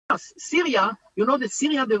Syria, you know that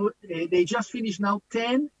Syria, they just finished now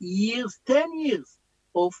 10 years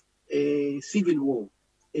of civil war.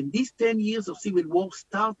 And these 10 years of civil war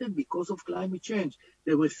started because of climate change.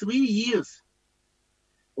 There were 3 years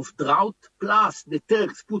of drought, plus the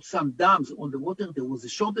Turks put some dams on the water. There was a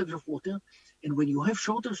shortage of water. And when you have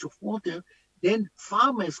shortage of water, then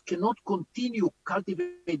farmers cannot continue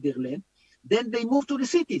cultivate their land. Then they move to the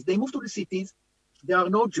cities. There are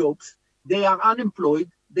no jobs. They are unemployed.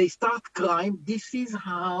 They start crime. This is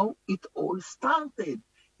how it all started.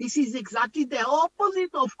 This is exactly the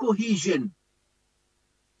opposite of cohesion.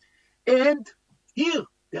 And here,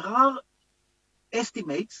 there are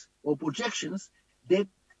estimates or projections that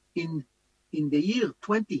in the year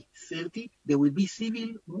 2030, there will be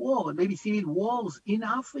civil war, maybe civil wars in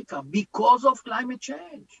Africa because of climate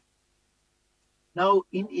change. Now,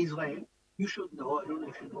 in Israel, you should know, I don't know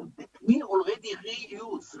if you know, that we already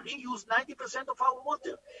reuse 90% of our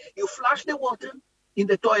water. You flush the water in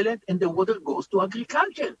the toilet and the water goes to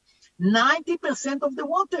agriculture. 90% of the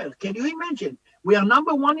water. Can you imagine? We are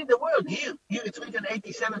number one in the world. Here it's written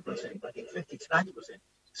 87%, but in fact it's 90%.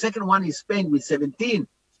 Second one is Spain with 17%.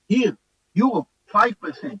 Here, Europe,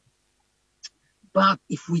 5%. But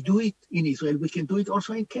if we do it in Israel, we can do it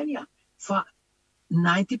also in Kenya for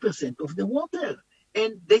 90% of the water.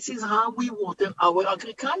 And this is how we water our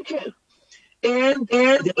agriculture. And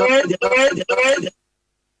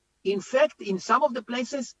in fact, in some of the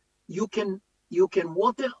places, you can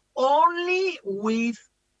water only with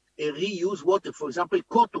a reused water. For example,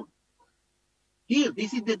 cotton. Here,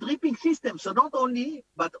 this is the dripping system. So not only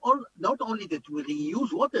that we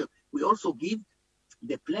reuse water, we also give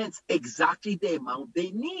the plants exactly the amount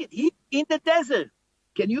they need. Here in the desert,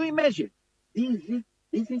 can you imagine? This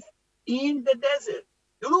is in the desert.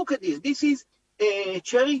 You look at this. This is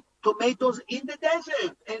cherry tomatoes in the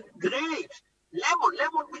desert and grapes,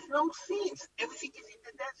 lemon with no seeds. Everything is in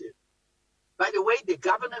the desert. By the way, the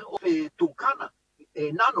governor of Turkana,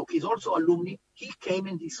 Nanok, is also alumni. He came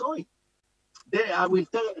and he saw it. There, I will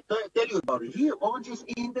tell you about it. Here, oranges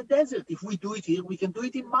in the desert. If we do it here, we can do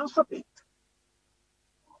it in Marsabit.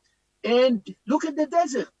 And look at the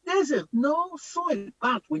desert. Desert, no soil.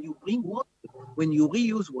 But when you bring water, when you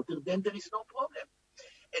reuse water, then there is no problem.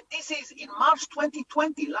 And this is in March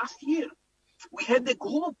 2020, last year. We had a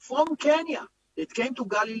group from Kenya that came to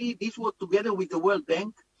Galilee. This was together with the World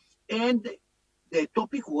Bank. And the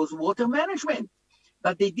topic was water management.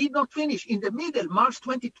 But they did not finish. In the middle, March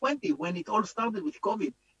 2020, when it all started with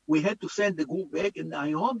COVID, we had to send the group back. And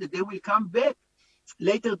I hope that they will come back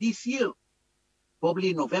later this year, probably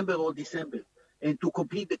in November or December, and to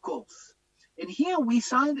complete the course. And here we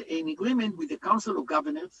signed an agreement with the Council of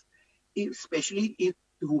Governors, especially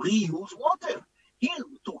to reuse water. Here,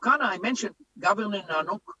 Turkana, I mentioned Governor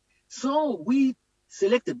Nanok. So we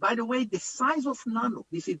selected, by the way, the size of Nanok.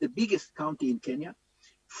 This is the biggest county in Kenya,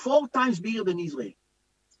 4 times bigger than Israel,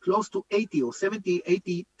 close to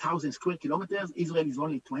 80,000 square kilometers. Israel is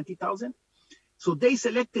only 20,000. So they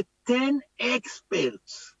selected 10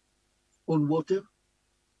 experts on water,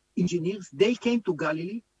 engineers. They came to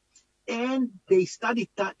Galilee and they studied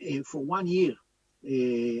for 1 year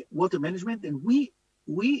water management, and we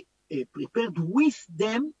prepared with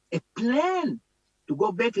them a plan to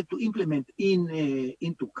go back and to implement in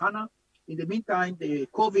Turkana. In the meantime, the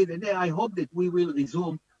COVID, and I hope that we will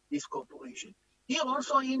resume this cooperation. Here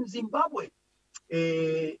also in Zimbabwe,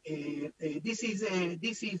 this is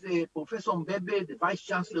Professor Mbebe, the Vice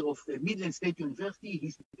Chancellor of the Midland State University.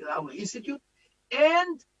 He's our institute,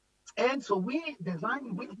 and so we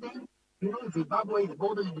designed with them. You know, Zimbabwe, the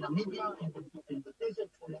border in Namibia, and the desert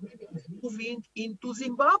for Namibia is moving into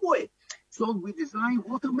Zimbabwe. So we designed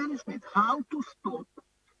water management, how to stop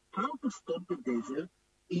the desert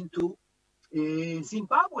into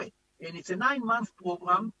Zimbabwe. And it's a 9-month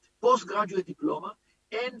program, postgraduate diploma,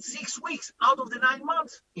 and 6 weeks out of the 9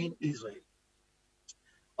 months in Israel.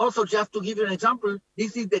 Also, just to give you an example,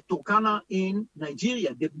 this is the Turkana in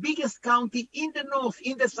Nigeria, the biggest county in the north,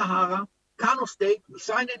 in the Sahara, Kano State. We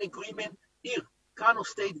signed an agreement here, Kano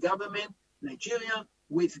State government, Nigeria,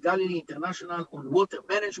 with Galilee International on water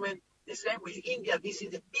management. The same with India. This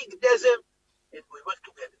is a big desert, and we work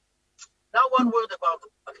together. Now, one word about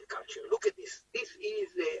agriculture. Look at this. This is,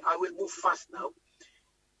 I will move fast now.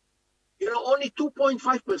 You know, only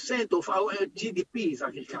 2.5% of our GDP is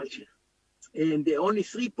agriculture, and only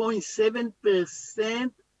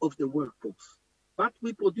 3.7% of the workforce. But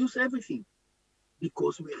we produce everything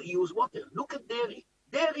because we reuse water. Look at dairy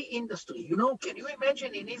industry. You know, can you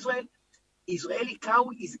imagine in Israel, Israeli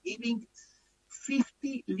cow is giving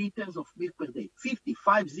 50 liters of milk per day, 50.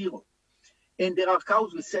 And there are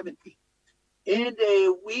cows with 70. And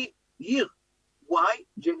we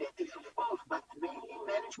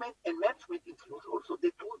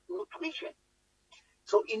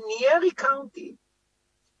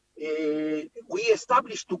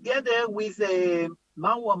established together with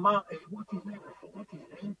what his name? I forgot his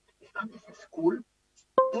name. Established a school,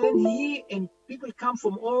 and he and people come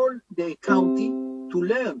from all the county to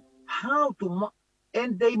learn how to,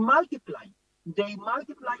 and they multiply. They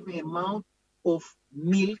multiply the amount of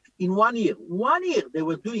milk in 1 year. 1 year, they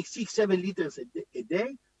were doing 6-7 liters a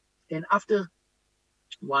day, and after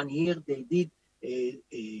 1 year, they did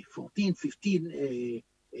 14-15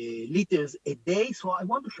 liters a day. So I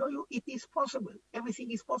want to show you it is possible.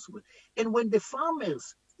 Everything is possible. And when the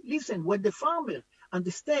farmers, listen, when the farmer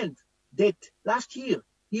understand that last year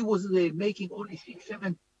he was making only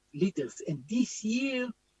 6-7 liters, and this year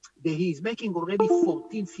he is making already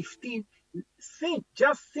 14-15,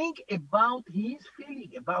 just think about his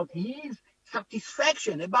feeling, about his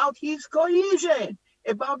satisfaction, about his cohesion,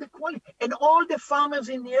 about the quality, and all the farmers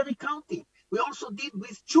in Erie County. We also did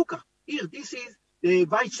with Chuka. Here, this is the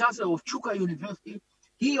vice chancellor of Chuka University.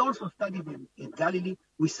 He also studied in Galilee.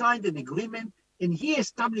 We signed an agreement, and he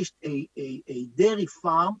established a dairy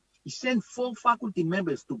farm. He sent 4 faculty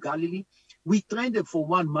members to Galilee. We trained them for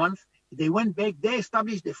 1 month. They went back, they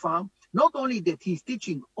established the farm. Not only that he's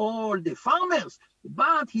teaching all the farmers,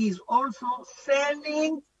 but he's also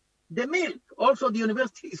selling the milk. Also, the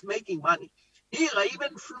university is making money. Here, I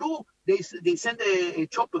even flew, they sent a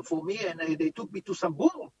chopper for me, and they took me to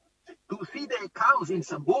Samburu to see the cows in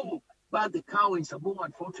Samburu. But the cow in Samburu,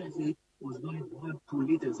 unfortunately, was doing 2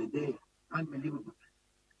 liters a day. Unbelievable.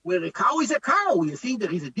 Where a cow is a cow. You think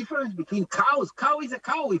there is a difference between cows? Cow is a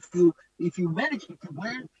cow. If you manage it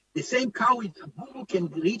well, the same cow in Samburu can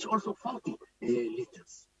reach also 40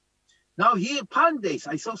 liters. Now here, pandas.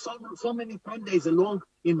 I saw so many pandas along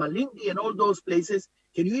in Malindi and all those places.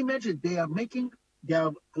 Can you imagine? They are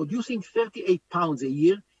producing 38 pounds a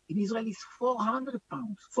year. In Israel, it's 400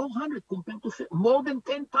 pounds. 400 compared to more than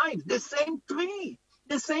 10 times. The same tree.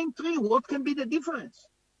 The same tree. What can be the difference?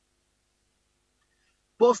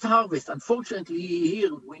 Post-harvest, unfortunately,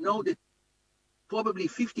 here we know that probably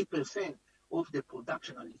 50% of the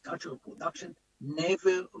production, agricultural production,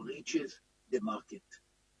 never reaches the market.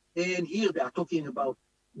 And here they are talking about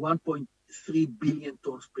 1.3 billion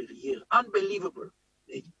tons per year. Unbelievable.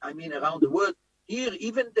 I mean, around the world. Here,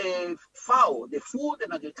 even the FAO, the Food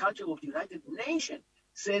and Agriculture of the United Nations,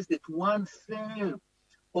 says that 1/3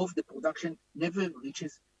 of the production never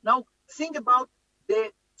reaches. Now, think about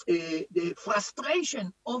the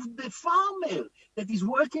frustration of the farmer that is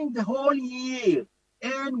working the whole year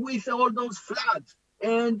and with all those floods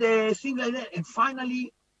and things like that. And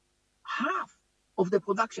finally, half of the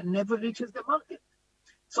production never reaches the market.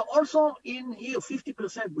 So also in here,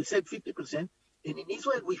 50%, we said 50%. And in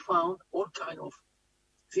Israel, we found all kind of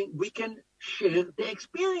things. We can share the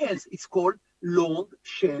experience. It's called long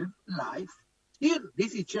shelf life. Here,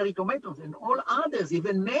 this is cherry tomatoes and all others,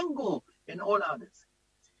 even mango and all others.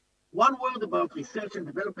 One word about research and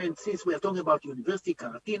development, since we are talking about University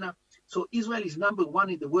Karatina. So Israel is number 1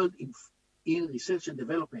 in the world in research and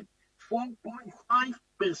development.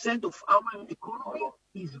 4.5% of our economy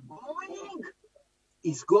is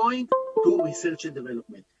going to research and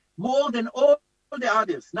development. More than all the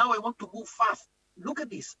others. Now I want to move fast. Look at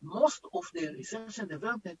this. Most of the research and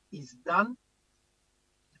development is done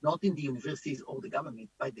not in the universities or the government,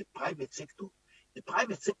 by the private sector. The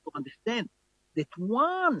private sector understands that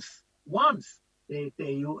once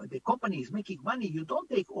the company is making money, you don't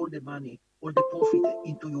take all the money or the profit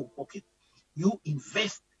into your pocket. You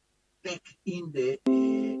invest back in the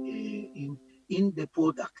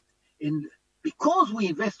product. And because we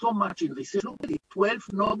invest so much in research, look at the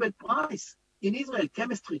 12 Nobel Prize in Israel,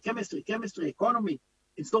 chemistry, economy,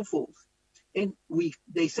 and so forth. And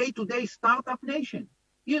they say today, startup nation.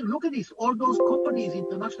 Here, look at this. All those companies,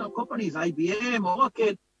 international companies, IBM,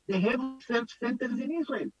 Oracle, they have research centers in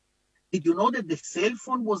Israel. Did you know that the cell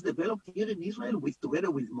phone was developed here in Israel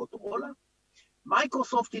together with Motorola?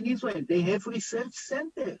 Microsoft in Israel, they have research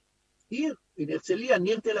center here in Herzliya,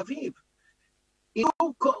 near Tel Aviv.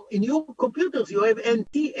 In your computers, you have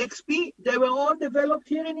NT, XP. They were all developed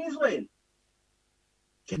here in Israel.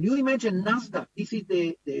 Can you imagine NASDAQ? This is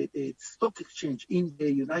the stock exchange in the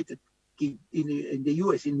in the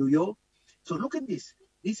US, in New York. So look at this.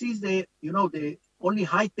 This is the only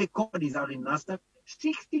high-tech companies are in NASDAQ.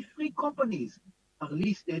 63 companies are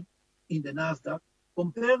listed in the NASDAQ.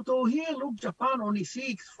 Compared to here, look, Japan only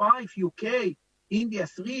 6, 5, UK, India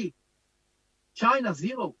 3, China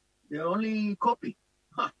 0. The only copy.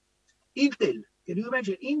 Intel, can you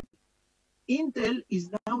imagine? Intel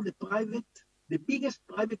is now the biggest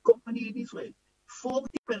private company in Israel.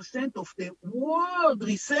 40% of the world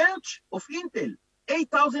research of Intel,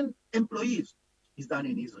 8,000 employees, is done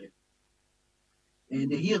in Israel.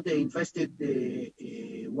 And here they invested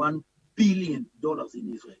 $1 billion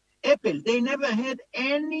in Israel. Apple, they never had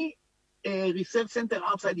any research center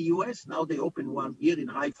outside the US. Now they open one here in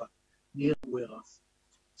Haifa, near warehouse.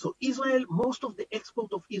 So Israel, most of the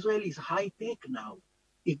export of Israel is high tech now.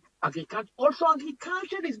 Also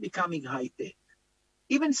agriculture is becoming high tech.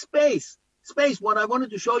 Even space, what I wanted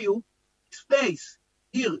to show you, space.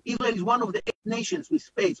 Here, Israel is one of the 8 nations with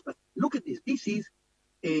space, but look at this. This is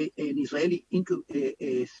an Israeli,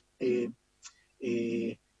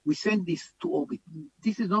 we sent this to orbit.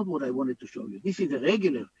 This is not what I wanted to show you. This is a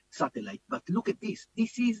regular satellite, but look at this.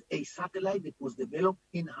 This is a satellite that was developed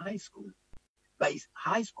in high school by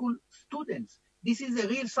high school students. This is a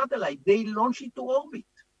real satellite. They launched it to orbit.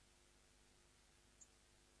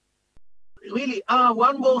 Really,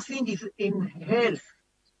 one more thing is in health,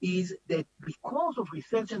 is that because of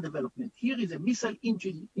research and development, here is a missile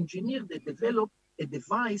engineer that developed a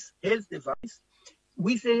device, health device,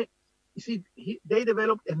 with a, you see, they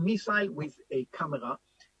developed a missile with a camera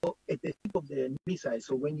at the tip of the missile.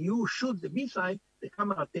 So when you shoot the missile, the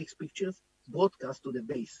camera takes pictures, broadcast to the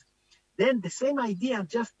base. Then the same idea,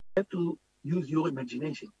 just have to use your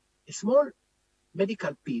imagination. A small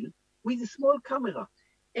medical pill with a small camera,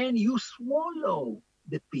 and you swallow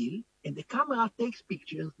the pill, and the camera takes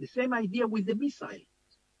pictures, the same idea with the missile.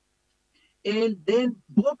 And then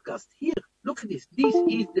broadcast. Here, look at this. This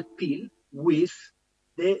is the pill with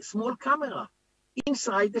the small camera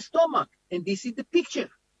inside the stomach, and this is the picture.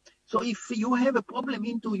 So if you have a problem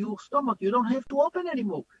into your stomach, you don't have to open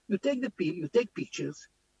anymore. You take the pill, you take pictures,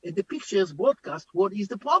 and the pictures broadcast what is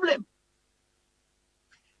the problem.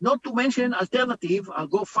 Not to mention alternative, I'll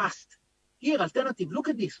go fast. Here, alternative, look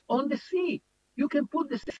at this, on the sea. You can put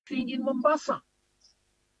the same thing in Mombasa,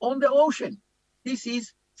 on the ocean. This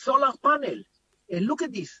is solar panel. And look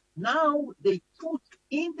at this. Now they put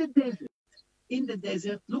in the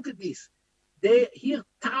desert, look at this. Here,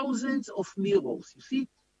 thousands of mirrors. You see,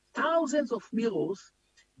 thousands of mirrors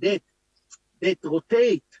that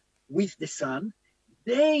rotate with the sun.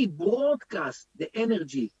 They broadcast the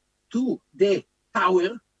energy to the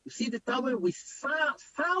tower. You see the tower with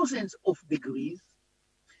thousands of degrees,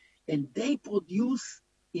 and they produce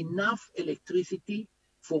enough electricity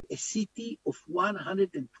for a city of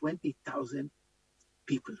 120,000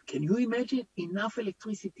 people. Can you imagine enough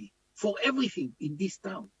electricity for everything in this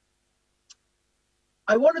town?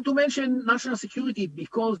 I wanted to mention national security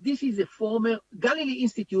because this is a former Galilee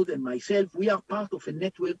Institute and myself. We are part of a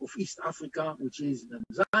network of East Africa, which is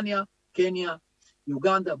Tanzania, Kenya,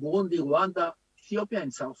 Uganda, Burundi, Rwanda, Ethiopia,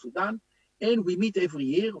 and South Sudan. And we meet every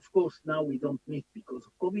year. Of course, now we don't meet because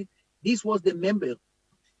of COVID. This was the member.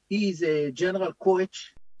 He is a General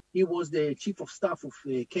Coach. He was the chief of staff of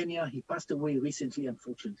Kenya. He passed away recently,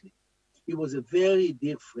 unfortunately. He was a very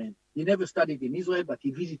dear friend. He never studied in Israel, but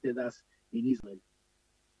he visited us in Israel.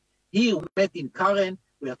 Here we met in Karen.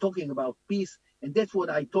 We are talking about peace. And that's what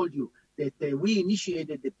I told you, that we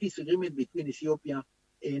initiated the peace agreement between Ethiopia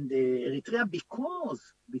and Eritrea because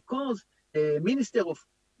the Minister of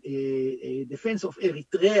Defense of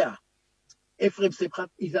Eritrea, Ephraim Sephat,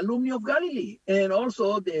 is alumni of Galilee. And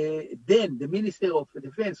also the Minister of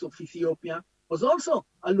Defense of Ethiopia was also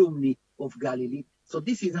alumni of Galilee. So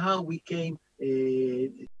this is how we came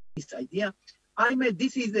this idea.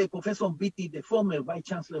 This is Professor Mbiti, the former Vice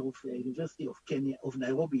Chancellor of the University of Kenya, of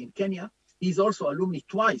Nairobi in Kenya. He's also alumni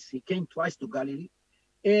twice. He came twice to Galilee.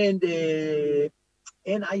 And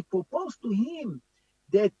I proposed to him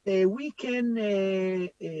that we can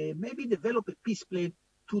maybe develop a peace plan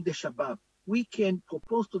to the Shabab. We can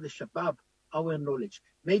propose to the Shabab our knowledge.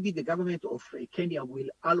 Maybe the government of Kenya will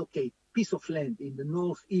allocate piece of land in the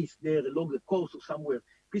northeast there along the coast or somewhere,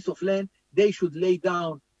 piece of land. They should lay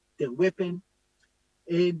down their weapon.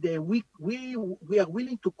 And we are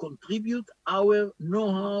willing to contribute our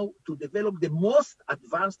know-how to develop the most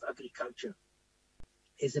advanced agriculture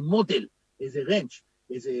as a model, as a range,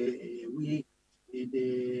 here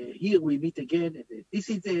we meet again. This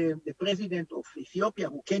is the president of Ethiopia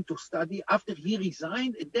who came to study after he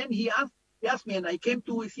resigned, and then he asked me, and I came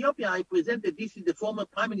to Ethiopia. I presented. This is the former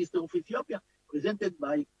prime minister of Ethiopia, presented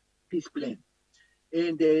my peace plan.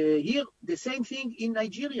 And here the same thing in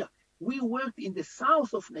Nigeria. We worked in the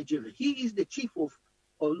south of Nigeria. He is the chief of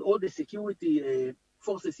all the security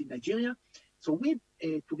forces in Nigeria. So we,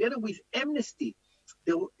 together with Amnesty,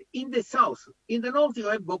 in the south, in the north you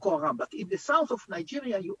have Boko Haram, but in the south of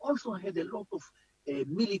Nigeria you also had a lot of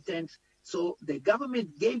militants. So the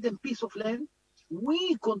government gave them piece of land.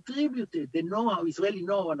 We contributed the know-how, Israeli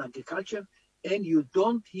know-how on agriculture, and you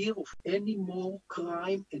don't hear of any more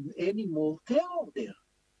crime and any more terror there,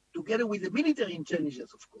 together with the military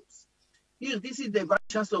intelligence, of course. Here, this is the Vice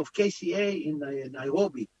Chancellor of KCA in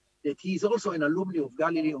Nairobi, that he is also an alumni of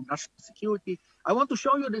Galilee on national security. I want to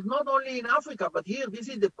show you that not only in Africa, but here, this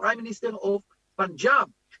is the Prime Minister of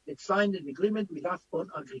Punjab that signed an agreement with us on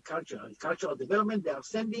agricultural development. They are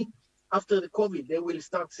sending, after the COVID, they will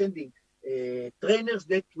start sending trainers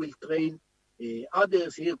that will train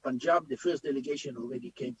others here. Punjab, the first delegation already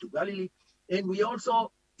came to Galilee. And we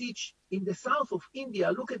also teach in the south of India.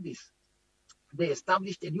 Look at this. They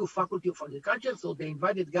established a new faculty of agriculture, so they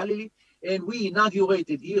invited Galilee, and we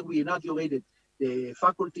inaugurated the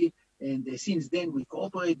faculty, and since then we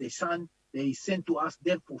cooperate. They send to us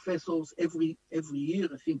their professors every year,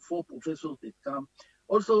 I think 4 professors that come.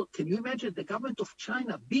 Also, can you imagine the government of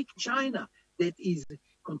China, big China, that is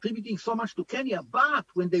contributing so much to Kenya, but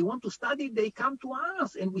when they want to study, they come to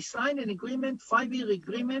us, and we sign an agreement, 5-year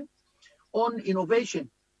agreement on innovation.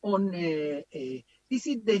 This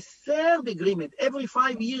is the 3rd agreement. Every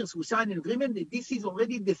 5 years we sign an agreement. This is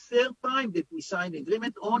already the 3rd time that we sign an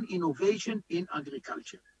agreement on innovation in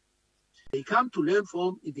agriculture. They come to learn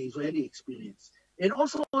from the Israeli experience. And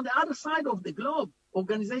also on the other side of the globe,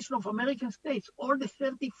 Organization of American States, all the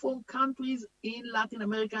 34 countries in Latin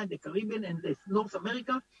America and the Caribbean and North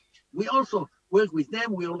America, we also work with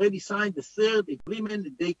them. We already signed the 3rd agreement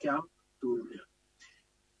that they come to learn.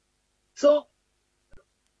 So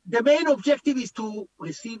the main objective is to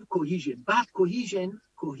receive cohesion, but cohesion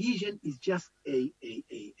is just a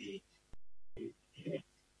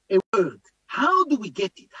word. How do we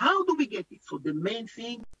get it? So the main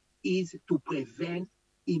thing is to prevent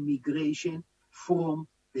immigration from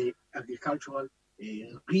the agricultural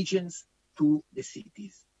regions to the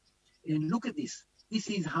cities. And look at this. This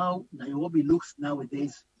is how Nairobi looks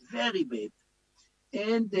nowadays, very bad.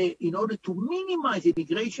 And in order to minimize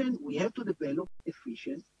immigration, we have to develop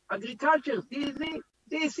efficient agriculture.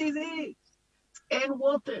 This is it. And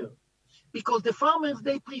water. Because the farmers,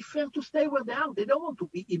 they prefer to stay where they are. They don't want to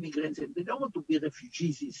be immigrants, and they don't want to be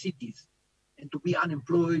refugees in cities and to be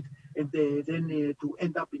unemployed and then to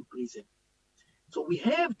end up in prison. So we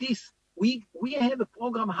have this, we have a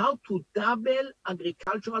program how to double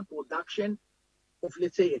agricultural production of,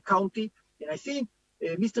 let's say, a county. And I think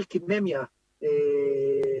Mr. Kimemia,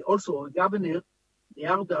 also a governor,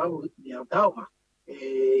 Niardaura,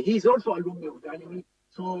 he's also alumni of Galilee.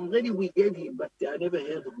 So already we gave him, but I never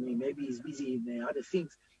heard of me. Maybe he's busy in other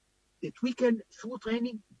things. That we can, through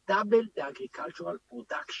training, double the agricultural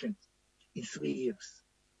production in 3 years.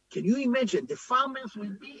 Can you imagine? The farmers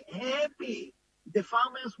will be happy. The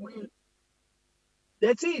farmers will,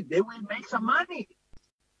 that's it. They will make some money.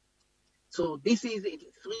 So this is in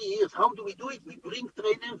 3 years. How do we do it? We bring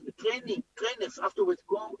trainers afterwards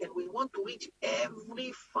go, and we want to reach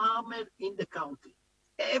every farmer in the county.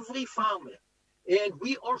 Every farmer. And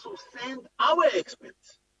we also send our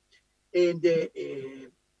experts. And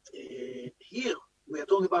here we are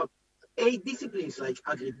talking about 8 disciplines like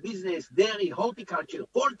agribusiness, dairy, horticulture,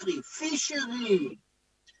 poultry, fishery,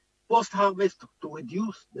 post-harvest to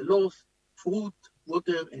reduce the loss, fruit,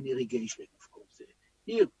 water, and irrigation, of course.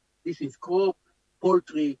 Here, this is crop,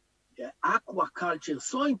 poultry, aquaculture,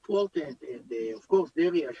 so important. And of course,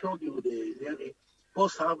 dairy, I showed you the dairy,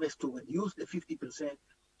 post-harvest to reduce the 50%.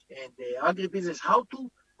 And agribusiness, how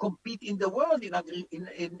to compete in the world in the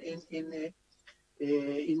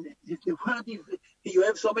world is, you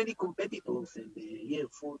have so many competitors, and here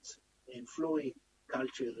foods and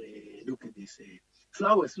floriculture. Look at this,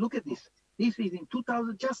 flowers. Look at this. This is in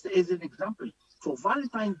 2000. Just as an example, for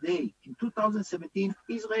Valentine's Day in 2017,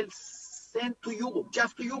 Israel sent to Europe,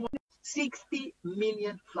 just to Europe, 60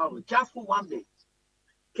 million flowers just for one day.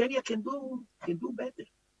 Kenya can do better.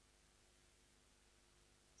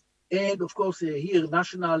 And of course, here,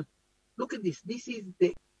 national, look at this. This is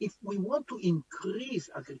if we want to increase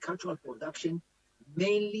agricultural production,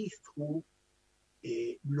 mainly through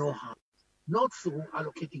know-how, not through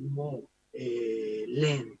allocating more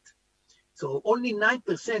land. So only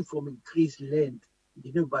 9% from increased land,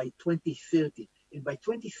 by 2030. And by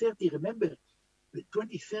 2030, remember,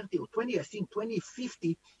 2030 or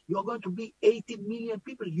 2050, you're going to be 80 million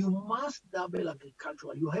people. You must double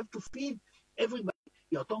agricultural. You have to feed everybody.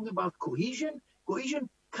 You're talking about cohesion. Cohesion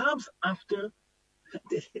comes after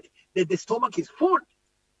the stomach is full.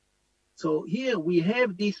 So here we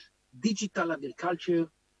have this digital agriculture.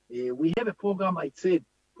 We have a program, I said,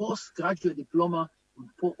 postgraduate diploma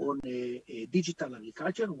on digital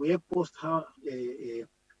agriculture. We have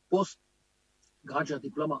postgraduate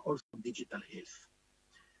diploma also on digital health.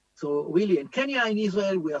 So really, in Kenya and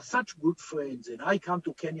Israel, we are such good friends, and I come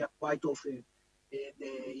to Kenya quite often. And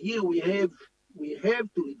here we have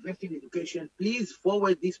to invest in education. Please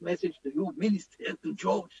forward this message to you, Minister, to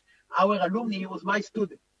George, our alumni, he was my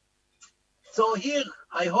student. So here,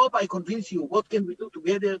 I hope I convince you, what can we do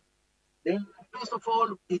together? Then, first of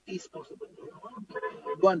all, it is possible.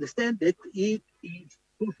 You understand that it is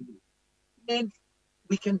possible. And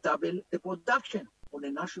we can double the production on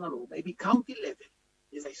a national or maybe county level.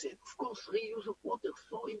 As I said, of course, reuse of water is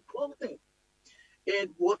so important. And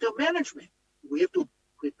water management. We have to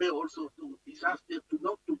prepare also to disaster, to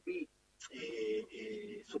not to be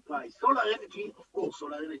surprised. Solar energy, of course,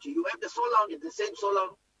 solar energy. You have the solar and the same solar,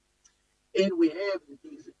 and we have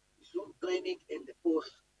this Zoom training and the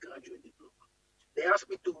postgraduate diploma. They asked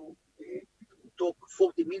me to talk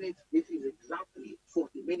 40 minutes. This is exactly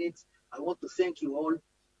 40 minutes. I want to thank you all.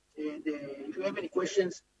 And if you have any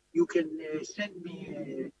questions, you can send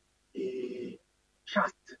me a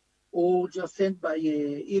chat or just send by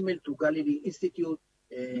email to Galilee Institute,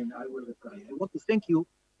 and I will reply. I want to thank you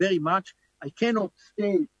very much. I cannot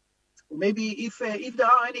stay. Maybe if there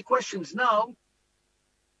are any questions now.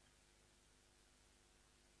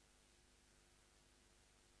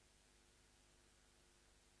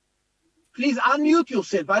 Please unmute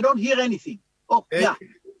yourself. I don't hear anything. Oh, yeah.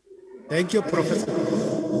 Thank you, Professor.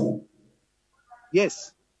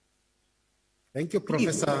 Yes. Thank you,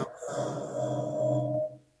 Professor.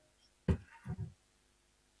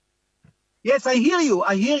 Yes, I hear you.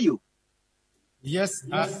 I hear you. Yes.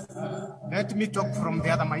 Let me talk from the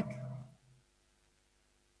other mic.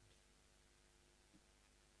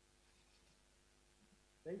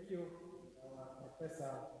 Thank you,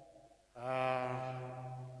 Professor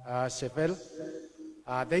Chevel.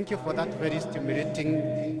 Thank you for that very stimulating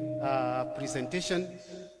presentation.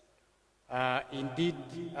 Indeed,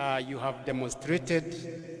 you have demonstrated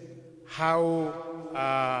how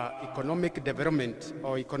economic development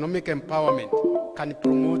or economic empowerment can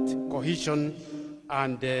promote cohesion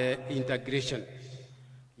and integration.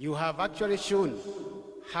 You have actually shown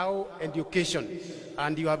how education,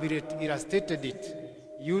 and you have illustrated it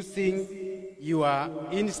using your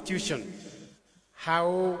institution,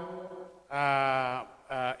 how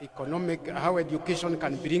how education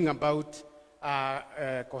can bring about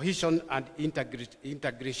cohesion and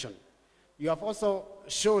integration. You have also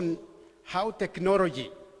shown how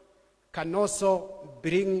technology can also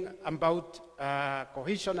bring about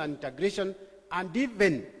cohesion and integration and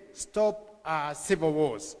even stop civil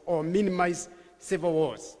wars or minimize civil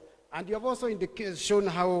wars. And you have also shown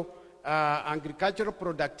how agricultural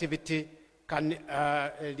productivity can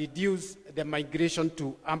reduce the migration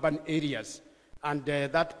to urban areas, and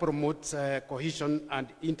that promotes cohesion and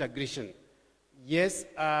integration. Yes,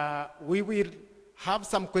 we will have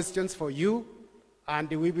some questions for you, and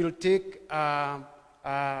we will take,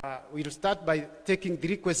 we'll start by taking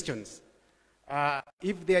 3 questions.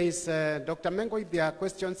 If there is, Dr. Mengo, if there are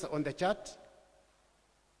questions on the chat.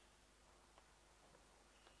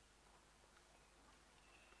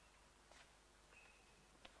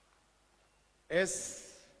 As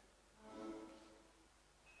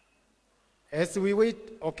we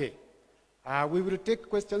wait, okay. We will take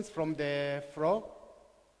questions from the floor.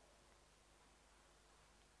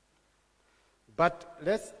 But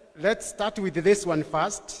let's start with this one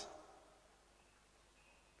first.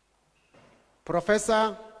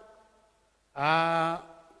 Professor,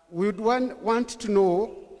 we would want to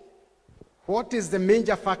know what is the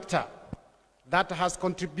major factor that has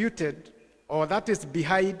contributed or that is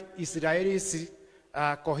behind Israel's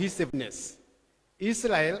cohesiveness.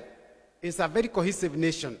 Israel is a very cohesive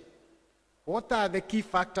nation. What are the key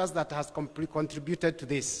factors that has contributed to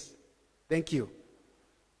this? Thank you.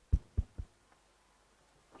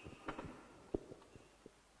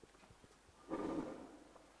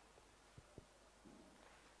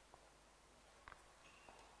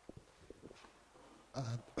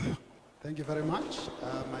 Thank you very much.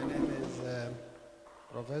 My name is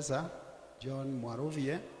Professor John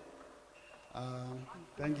Mwarovie.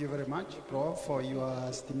 Thank you very much, Prof, for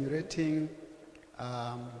your stimulating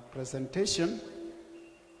presentation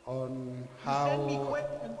on how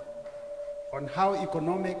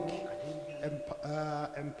economic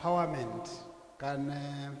empowerment can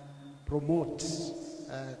promote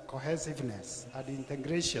cohesiveness and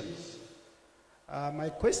integration. My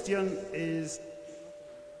question is,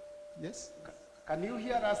 yes? Can you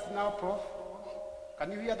hear us now, Prof?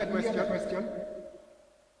 Can you hear the question?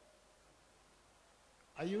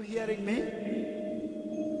 Are you hearing me?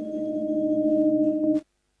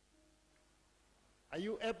 Are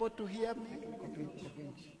you able to hear me?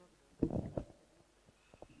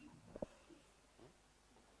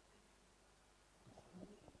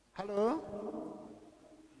 Hello?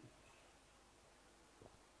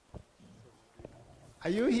 Are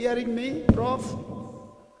you hearing me, Prof?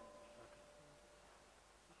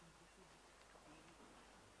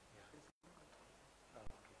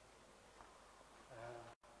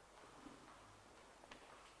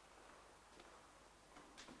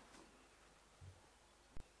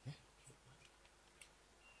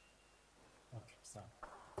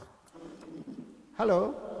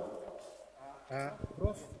 Hello.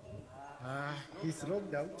 Prof, he's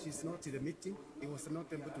logged out. He's not in the meeting. He was not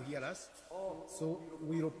able to hear us. So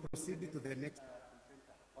we will proceed to the next.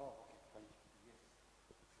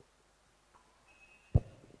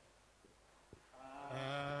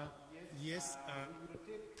 Yes. We will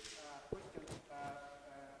take questions.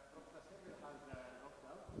 Professor Several has logged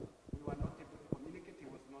out. We were not able to communicate. He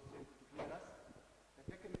was not able to hear us. The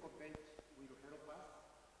technical bench will help us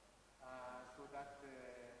so that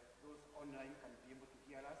those online can be able to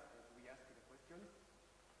hear us as we ask the questions.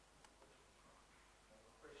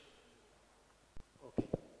 Okay.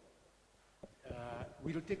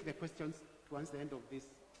 We will take the questions towards the end of this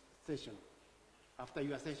session, after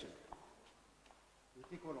your session. We'll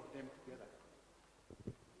take all of them together.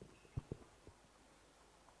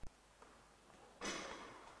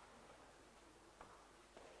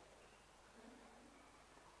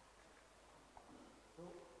 So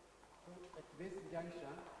at this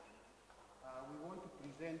juncture, we want to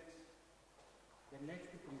present the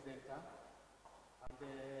next presenter. And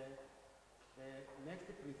the next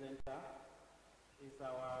presenter is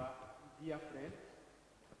our dear friend.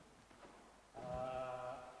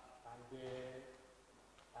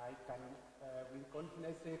 I can, with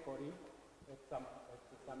confidence, say for him at some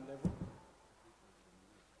level.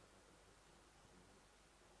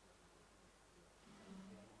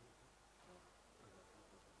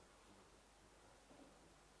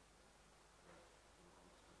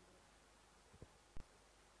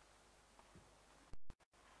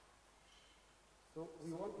 So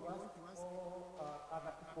we want to ask all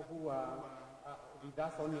other people who are with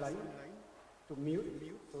us online to mute,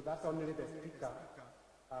 so that's only the speaker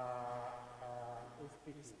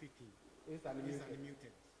is speaking. Is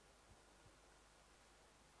unmuted.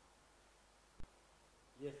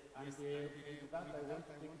 Yes, and with that I want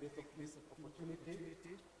to take this opportunity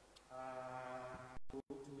to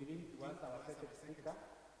bring to us our second speaker,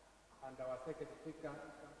 and our second speaker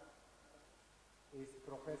is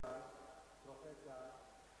Professor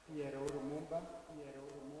Piero LUMUMBA.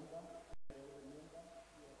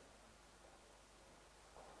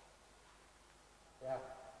 Yeah.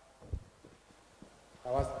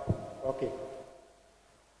 Okay.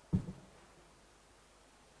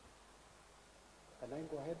 Can I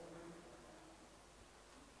go ahead?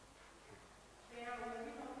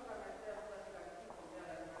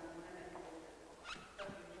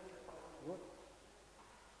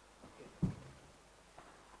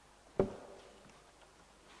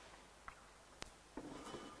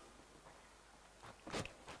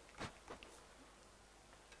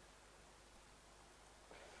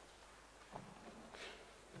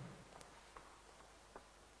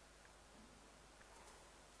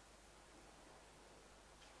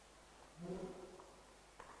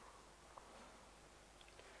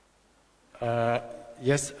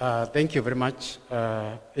 Yes, thank you very much,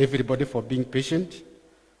 everybody, for being patient.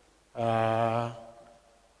 We are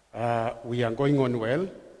going on well.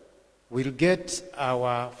 We'll get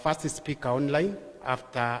our first speaker online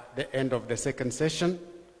after the end of the second session.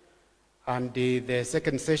 And the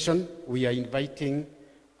second session, we are inviting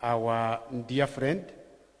our dear friend,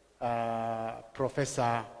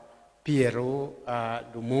 Professor Piero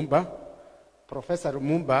LUMUMBA. Professor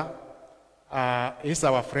LUMUMBA is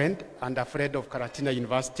our friend and a friend of Karatina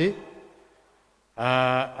University.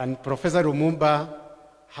 And Professor LUMUMBA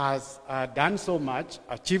has done so much,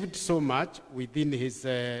 achieved so much within his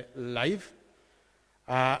life.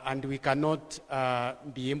 And we cannot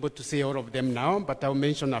be able to say all of them now, but I'll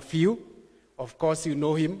mention a few. Of course, you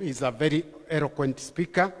know him. He's a very eloquent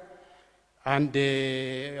speaker. And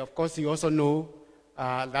of course, you also know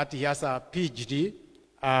that he has a PhD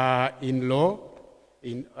in law.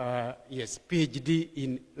 Yes, PhD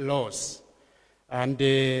in laws. And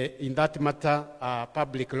in that matter,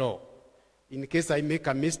 public law. In case I make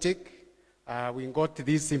a mistake, we got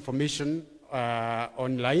this information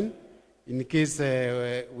online. In case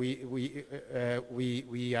we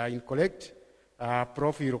are incorrect,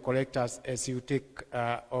 Prof, you will correct us as you take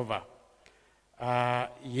over.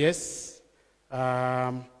 Yes,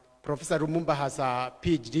 Professor LUMUMBA has a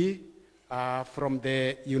PhD from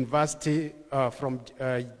the university, from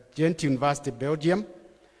Ghent University, Belgium.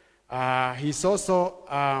 He's also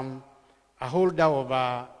a holder of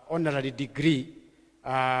an honorary degree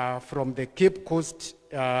from the Cape Coast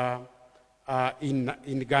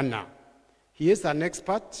in Ghana. He is an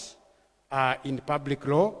expert in public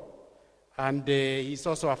law, and he's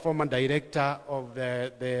also a former director of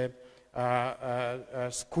the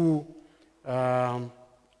school,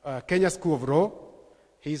 Kenya School of Law.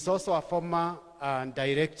 He's also a former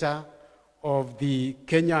director of the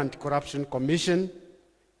Kenya Anti-Corruption Commission,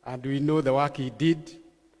 and we know the work he did,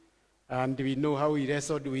 and we know how he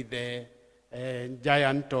wrestled with the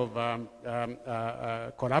giant of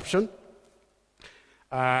corruption.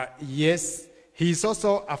 Yes, he's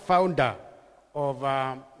also a founder of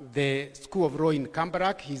the School of Law in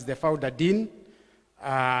Canberra. He's the founder dean.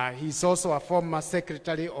 He's also a former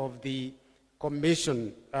secretary of the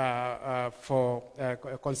Commission for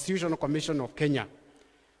Constitutional Commission of Kenya.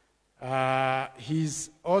 He's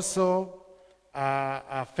also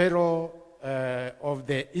a fellow of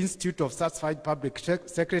the Institute of Certified Public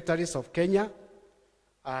Secretaries of Kenya.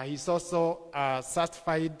 He's also a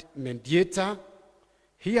certified mediator.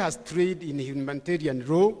 He has trained in humanitarian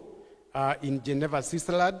law in Geneva,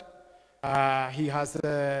 Switzerland. He has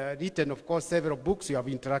written, of course, several books. You have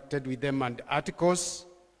interacted with them and articles.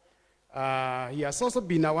 He has also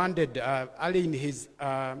been awarded early in his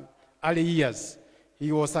early years.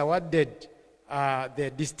 He was awarded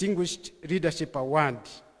the Distinguished Leadership Award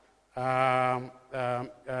by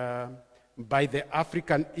the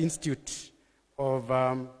African Institute of,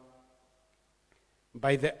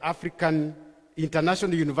 by the African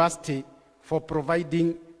International University for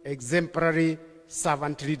providing exemplary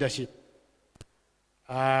servant leadership.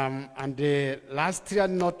 And last year,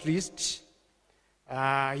 not least,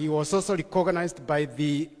 he was also recognized by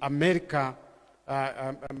the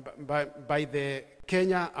by the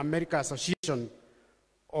Kenya America Association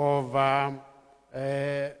of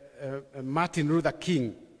Martin Luther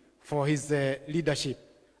King for his leadership,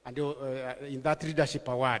 and in that leadership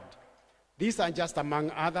award. These are just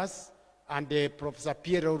among others, and Professor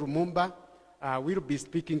Piero LUMUMBA will be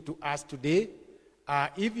speaking to us today.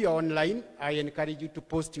 If you're online, I encourage you to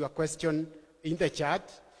post your question in the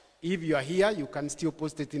chat. If you are here, you can still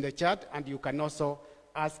post it in the chat, and you can also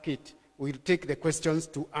ask it. We'll take the questions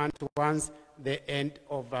towards the end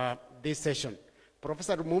of this session.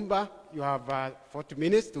 Professor LUMUMBA, you have 40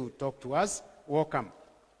 minutes to talk to us. Welcome.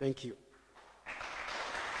 Thank you.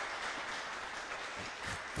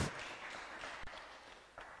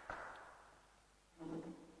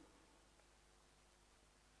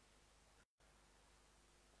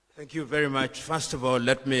 Thank you very much. First of all,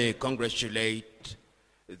 let me congratulate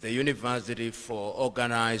the university for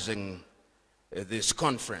organizing this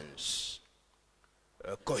conference.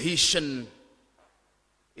 Cohesion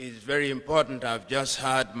is very important. I've just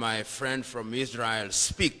heard my friend from Israel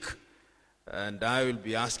speak, and I will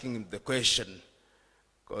be asking him the question,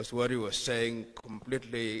 because what he was saying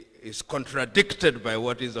completely is contradicted by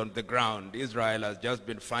what is on the ground. Israel has just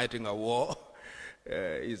been fighting a war.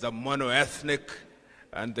 It's a mono-ethnic,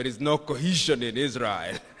 and there is no cohesion in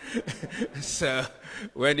Israel. So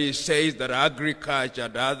when he says that agriculture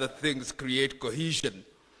and other things create cohesion,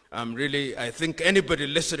 I think anybody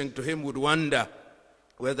listening to him would wonder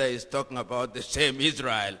whether he's talking about the same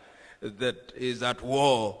Israel that is at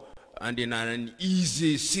war and in an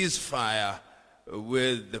easy ceasefire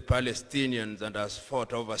with the Palestinians and has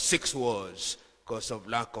fought over 6 wars because of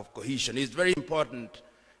lack of cohesion. It's very important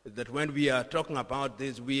that when we are talking about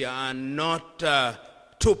this, we are not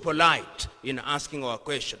too polite in asking our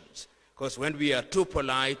questions, because when we are too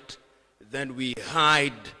polite, then we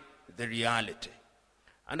hide the reality.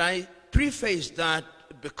 And I preface that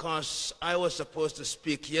because I was supposed to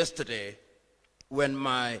speak yesterday when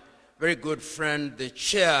my very good friend, the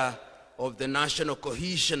chair of the National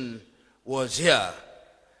Cohesion, was here,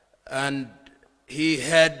 and he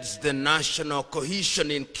heads the National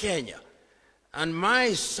Cohesion in Kenya. And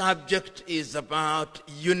my subject is about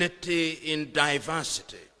unity in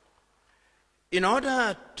diversity. In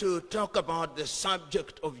order to talk about the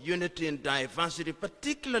subject of unity in diversity,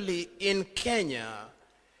 particularly in Kenya,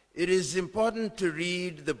 it is important to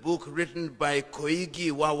read the book written by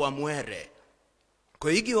Koigi Wawamwere.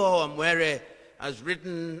 Koigi Wawamwere has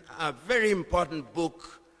written a very important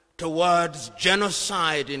book towards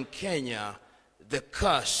genocide in Kenya, The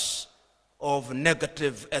Curse of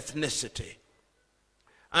Negative Ethnicity.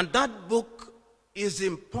 And that book is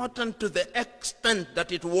important to the extent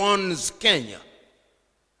that it warns Kenya.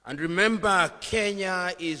 And remember,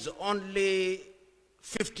 Kenya is only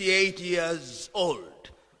 58 years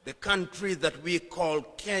old. The country that we call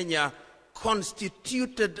Kenya,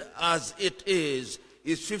 constituted as it is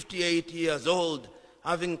 58 years old,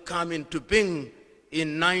 having come into being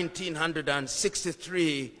in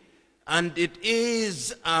 1963. And it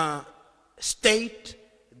is a state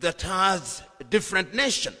that has different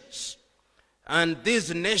nations. And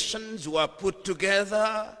these nations were put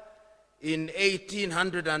together in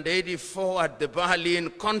 1884 at the Berlin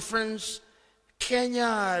Conference.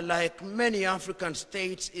 Kenya, like many African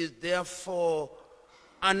states, is therefore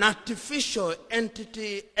an artificial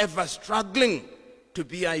entity ever struggling to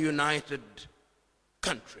be a united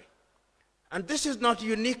country. And this is not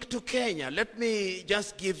unique to Kenya. Let me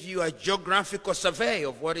just give you a geographical survey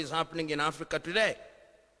of what is happening in Africa today,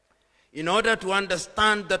 in order to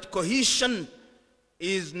understand that cohesion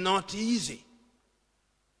is not easy.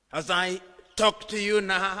 As I talk to you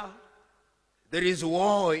now, there is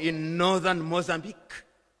war in northern Mozambique.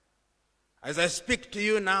 As I speak to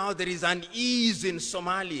you now, there is unease in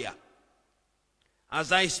Somalia.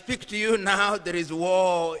 As I speak to you now, there is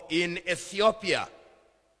war in Ethiopia.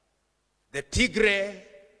 The Tigray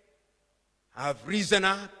have risen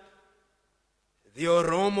up. The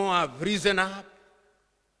Oromo have risen up.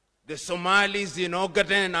 The Somalis in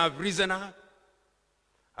Ogaden have risen up.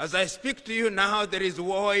 As I speak to you now, there is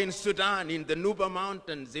war in Sudan, in the Nuba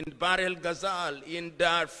Mountains, in Bahr el Ghazal, in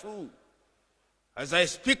Darfur. As I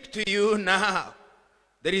speak to you now,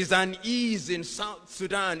 there is unease in South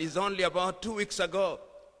Sudan. It's only about 2 weeks ago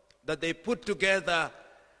that they put together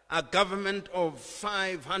a government of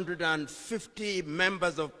 550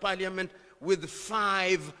 members of parliament with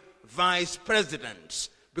 5 vice presidents,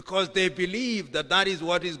 because they believe that that is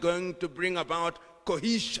what is going to bring about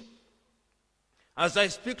cohesion. As I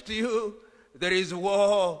speak to you, there is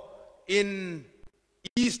war in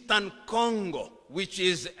eastern Congo, which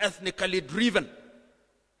is ethnically driven.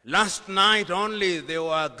 Last night only there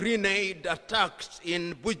were grenade attacks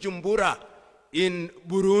in Bujumbura, in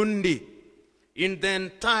Burundi, in the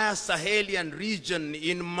entire Sahelian region,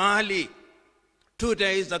 in Mali. 2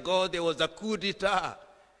 days ago there was a coup d'etat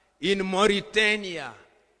in Mauritania,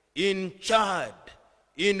 in Chad,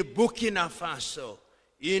 in Burkina Faso,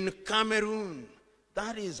 in Cameroon.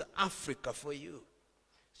 That is Africa for you.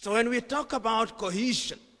 So when we talk about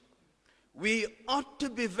cohesion, we ought to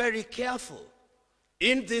be very careful.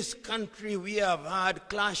 In this country, we have had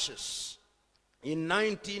clashes. In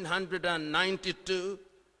 1992,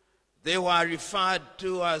 they were referred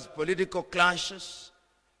to as political clashes.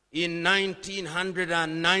 In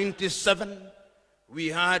 1997, we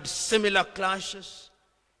had similar clashes.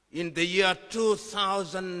 In the year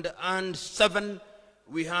 2007,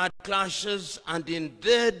 we had clashes, and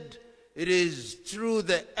indeed, it is through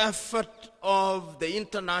the effort of the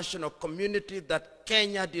international community that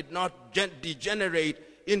Kenya did not degenerate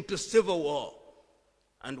into civil war.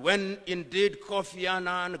 And when indeed Kofi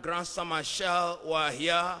Annan and Grandsa Machel were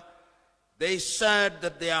here, they said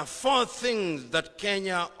that there are 4 things that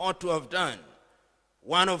Kenya ought to have done.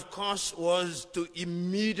 One, of course, was to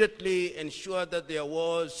immediately ensure that there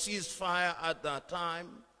was ceasefire at that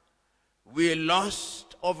time. We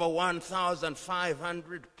lost over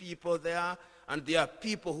 1,500 people there, and there are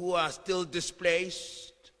people who are still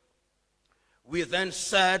displaced. We then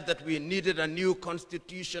said that we needed a new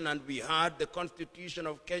constitution, and we had the Constitution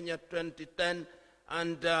of Kenya 2010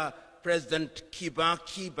 and President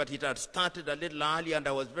Kibaki, but it had started a little earlier, and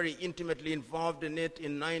I was very intimately involved in it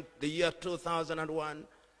in the year 2001.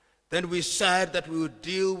 Then we said that we would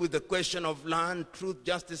deal with the question of land, truth,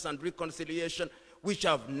 justice, and reconciliation, which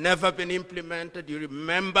have never been implemented. You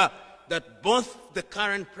remember that both the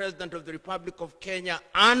current President of the Republic of Kenya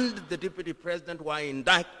and the Deputy President were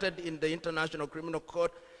indicted in the International Criminal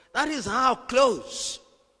Court. That is how close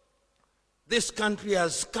this country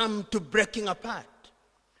has come to breaking apart.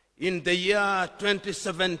 In the year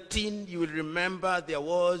 2017, you will remember there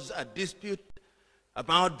was a dispute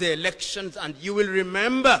about the elections, and you will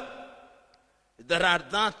remember that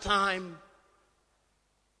at that time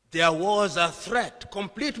there was a threat,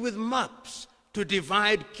 complete with maps, to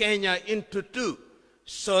divide Kenya into 2,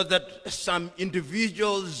 so that some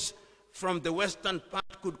individuals from the western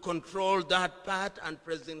part could control that part, and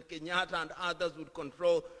President Kenyatta and others would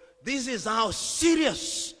control. This is how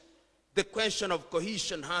serious the question of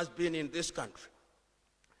cohesion has been in this country.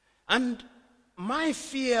 And my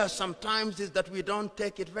fear sometimes is that we don't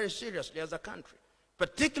take it very seriously as a country,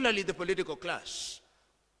 particularly the political class.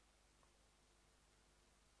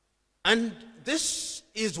 And this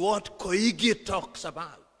is what Koigi talks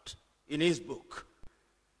about in his book.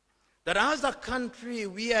 That as a country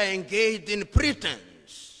we are engaged in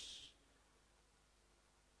pretense,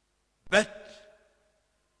 but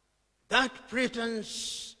that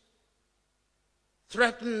pretense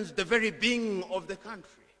threatens the very being of the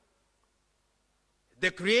country. The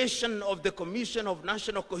creation of the Commission of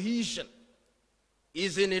National Cohesion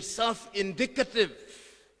is in itself indicative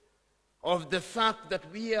of the fact that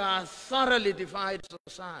we are a thoroughly divided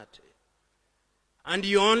society. And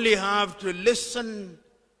you only have to listen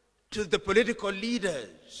to the political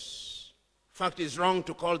leaders. In fact, it's wrong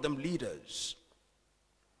to call them leaders.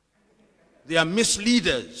 They are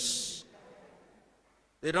misleaders.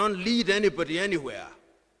 They don't lead anybody anywhere.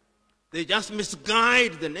 They just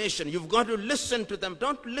misguide the nation. You've got to listen to them.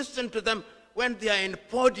 Don't listen to them when they are in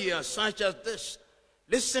podia such as this.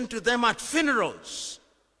 Listen to them at funerals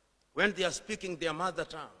when they are speaking their mother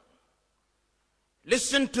tongue.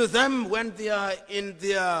 Listen to them when they are in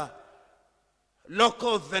their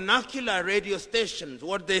local vernacular radio stations,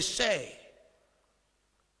 what they say.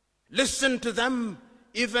 Listen to them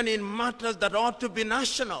even in matters that ought to be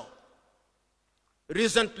national.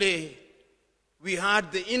 Recently, we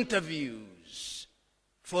had the interviews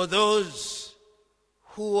for those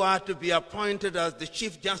who are to be appointed as the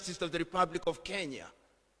Chief Justice of the Republic of Kenya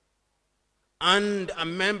and a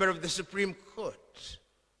member of the Supreme Court.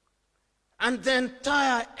 And the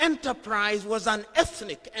entire enterprise was an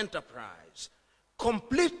ethnic enterprise,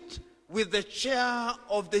 complete with the chair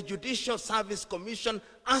of the Judicial Service Commission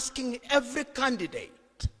asking every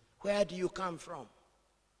candidate, where do you come from?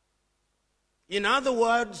 In other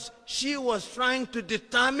words, she was trying to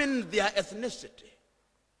determine their ethnicity.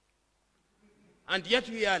 And yet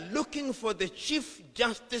we are looking for the Chief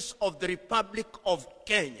Justice of the Republic of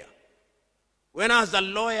Kenya. When as a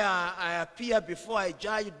lawyer I appear before a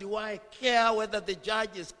judge, do I care whether the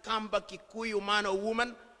judge is Kamba, Kikuyu, man or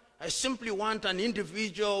woman? I simply want an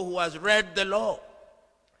individual who has read the law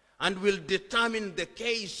and will determine the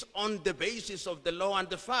case on the basis of the law and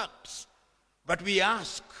the facts. But we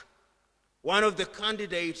ask, one of the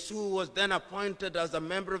candidates who was then appointed as a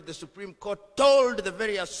member of the Supreme Court told the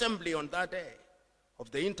very assembly on that day of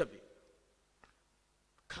the interview,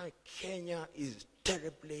 Kenya is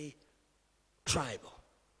terribly tribal.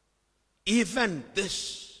 Even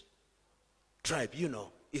this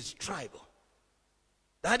tribunal is tribal.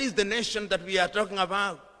 That is the nation that we are talking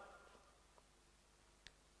about.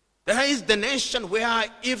 That is the nation where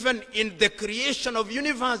even in the creation of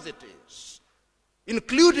universities,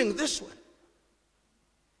 including this one,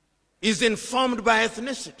 is informed by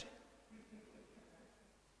ethnicity.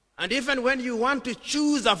 And even when you want to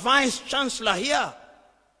choose a vice chancellor here,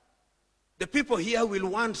 the people here will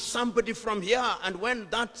want somebody from here, and when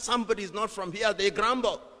that somebody is not from here, they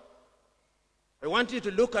grumble. I want you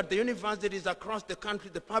to look at the universities across the country,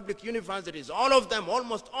 the public universities, all of them,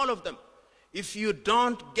 almost all of them. If you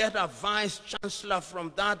don't get a vice chancellor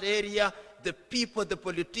from that area, the people, the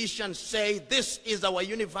politicians say, this is our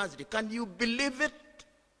university. Can you believe it?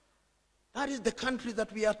 That is the country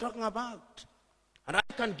that we are talking about. And I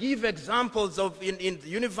can give examples of in the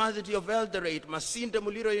University of Eldoret, Masinde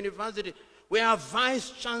Muliro University, where vice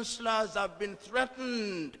chancellors have been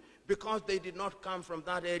threatened because they did not come from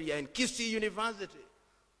that area. In Kisii University,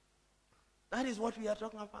 that is what we are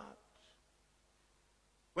talking about.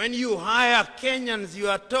 When you hire Kenyans, you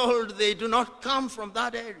are told they do not come from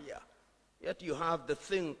that area. Yet you have the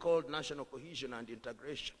thing called national cohesion and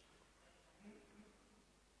integration.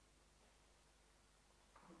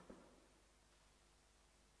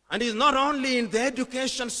 And it's not only in the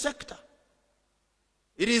education sector.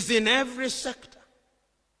 It is in every sector.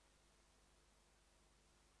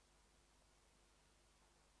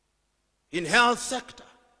 In health sector,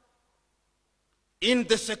 in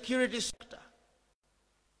the security sector,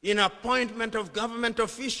 in appointment of government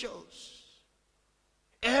officials.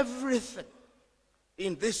 Everything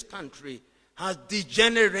in this country has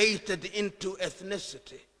degenerated into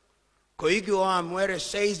ethnicity. Koigi wa Amwere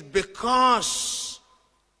says because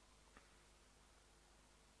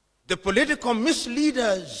the political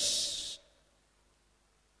misleaders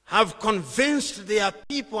have convinced their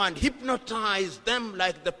people and hypnotized them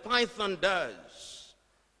like the python does,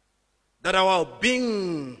 that our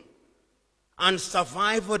being and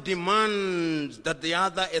survival demands that the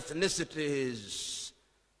other ethnicities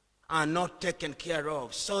are not taken care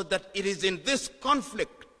of, so that it is in this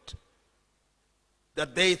conflict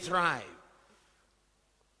that they thrive.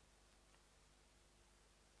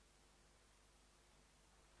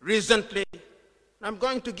 Recently, I'm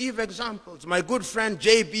going to give examples. My good friend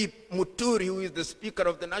J.B. Muturi, who is the Speaker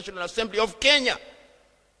of the National Assembly of Kenya,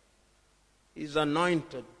 is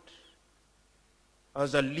anointed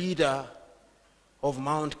as a leader of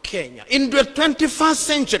Mount Kenya in the 21st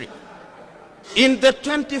century. In the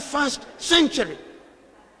 21st century.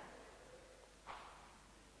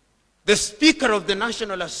 The Speaker of the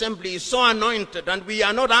National Assembly is so anointed, and we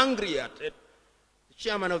are not angry at it. The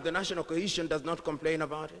Chairman of the National Cohesion does not complain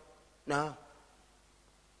about it. No.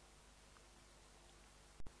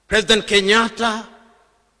 President Kenyatta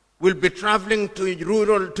will be traveling to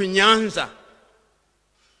Nyanza.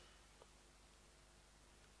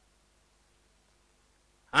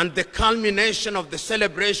 And the culmination of the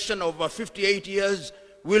celebration of 58 years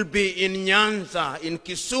will be in Nyanza, in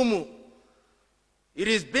Kisumu. It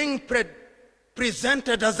is being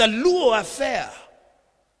presented as a Luo affair.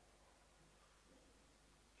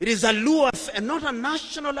 It is a Luo affair, not a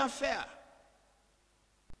national affair.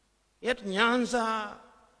 Yet Nyanza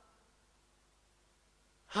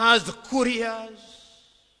has Kurias,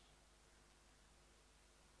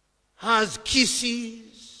 has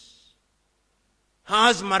Kisis,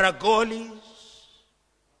 has Maragolis,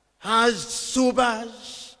 has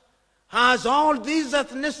Subas, has all these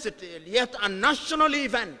ethnicities, yet a national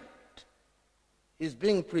event is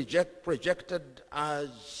being projected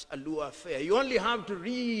as a Luo affair. You only have to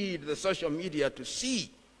read the social media to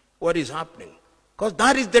see what is happening, because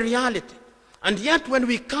that is the reality. And yet when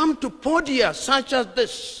we come to podia such as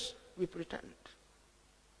this, we pretend.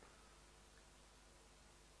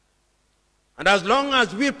 And as long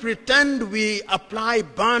as we pretend, we apply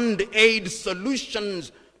band-aid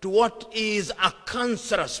solutions to what is a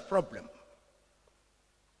cancerous problem.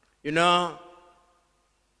 You know,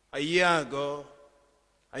 a year ago,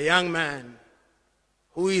 a young man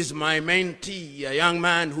who is my mentee, a young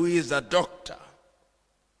man who is a doctor,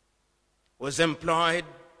 was employed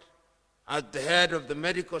as the head of the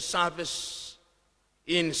medical service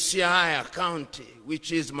in Siaya County,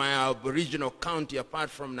 which is my aboriginal county apart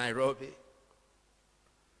from Nairobi.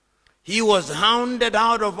 He was hounded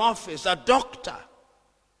out of office, a doctor,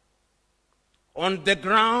 on the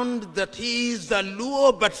ground that he is a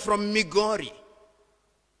Luo but from Migori.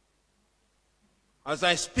 As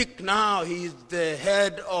I speak now, he is the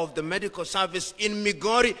head of the medical service in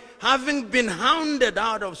Migori, having been hounded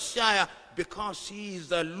out of Siaya because he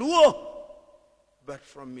is a Luo but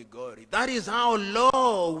from Migori. That is how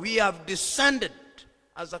low we have descended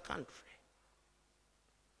as a country.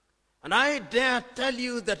 And I dare tell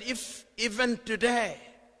you that if even today,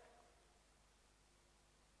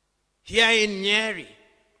 here in Nyeri,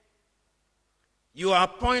 you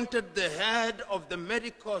appointed the head of the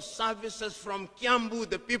medical services from Kiambu,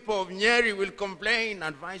 the people of Nyeri will complain,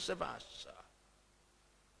 and vice versa.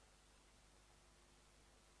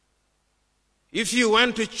 If you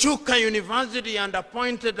went to Chuka University and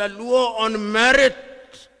appointed a Luo on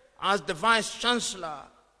merit as the vice chancellor,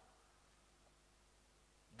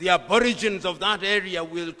 the aborigines of that area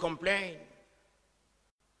will complain.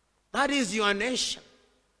 That is your nation.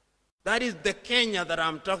 That is the Kenya that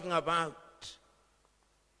I'm talking about.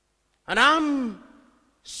 And I'm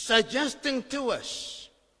suggesting to us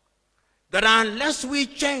that unless we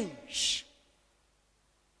change,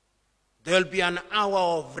 there will be an hour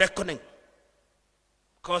of reckoning,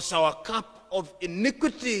 because our cup of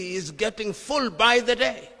iniquity is getting full by the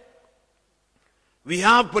day. We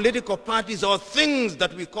have political parties, or things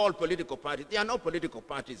that we call political parties. There are no political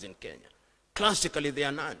parties in Kenya. Classically, there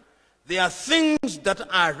are none. There are things that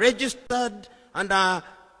are registered and are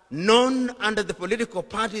known under the Political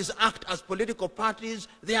Parties Act as political parties.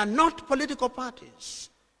 They are not political parties.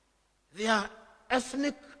 They are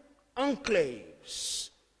ethnic enclaves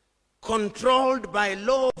controlled by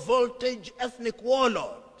low-voltage ethnic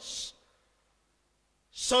warlords.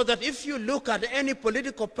 So that if you look at any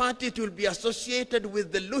political party, it will be associated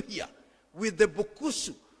with the Luhya, with the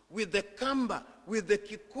Bukusu, with the Kamba, with the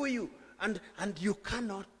Kikuyu, and you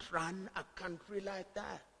cannot run a country like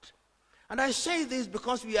that. And I say this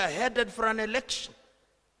because we are headed for an election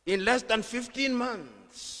in less than 15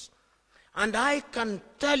 months. And I can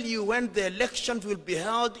tell you when the elections will be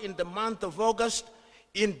held in the month of August,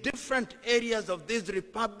 in different areas of this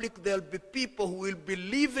republic, there will be people who will be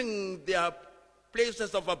leaving their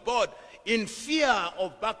places of abode in fear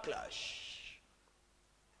of backlash.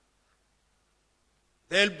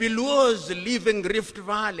 There will be Luos leaving Rift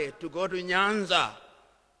Valley to go to Nyanza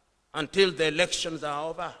until the elections are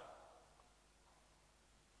over.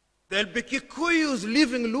 There will be Kikuyus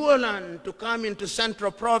leaving Luoland to come into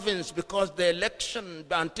Central Province until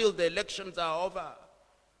the elections are over.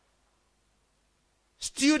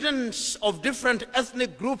 Students of different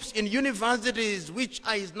ethnic groups in universities which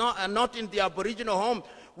are not in the Aboriginal home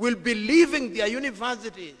will be leaving their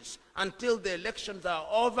universities until the elections are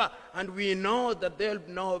over, and we know that there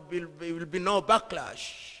will be no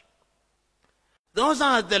backlash. Those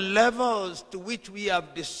are the levels to which we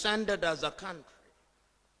have descended as a country,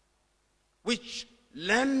 which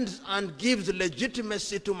lends and gives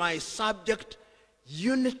legitimacy to my subject,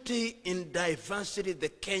 unity in diversity, the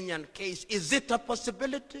Kenyan case. Is it a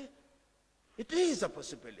possibility? It is a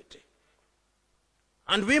possibility.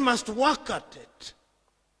 And we must work at it.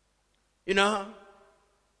 You know,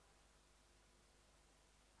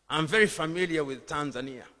 I'm very familiar with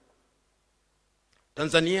Tanzania.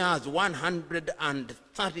 Tanzania has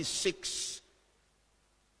 136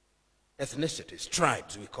 ethnicities,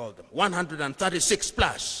 tribes we call them, 136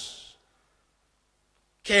 plus.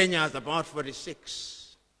 Kenya has about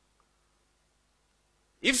 46.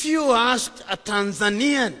 If you asked a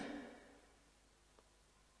Tanzanian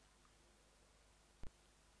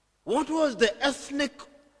what was the ethnic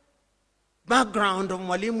background of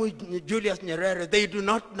Mwalimu Julius Nyerere? They do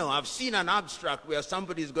not know. I've seen an abstract where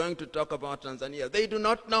somebody is going to talk about Tanzania. They do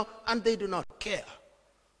not know and they do not care.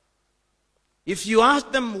 If you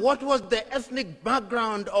ask them what was the ethnic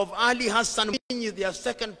background of Ali Hassan Mwinyi, their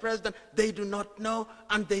second president, they do not know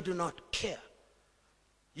and they do not care.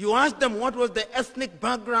 You ask them what was the ethnic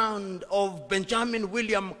background of Benjamin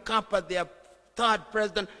William Mkapa, their third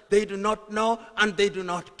president, they do not know and they do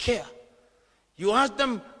not care. You ask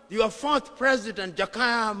them, your fourth president,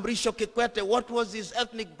 Jakaya Mrisho Kikwete, what was his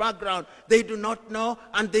ethnic background? They do not know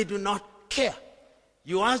and they do not care.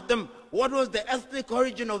 You ask them, what was the ethnic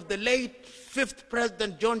origin of the late fifth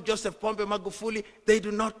president, John Joseph Pombe Magufuli? They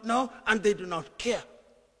do not know and they do not care.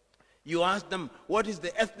 You ask them, what is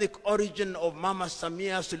the ethnic origin of Mama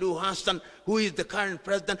Samia Suluhu Hassan, who is the current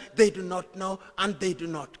president? They do not know and they do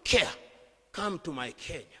not care. Come to my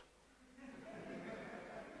Kenya.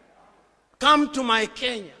 Come to my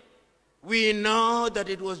Kenya. We know that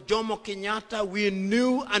it was Jomo Kenyatta. We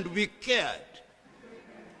knew and we cared.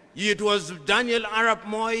 It was Daniel Arap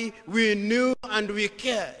Moi. We knew and we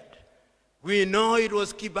cared. We know it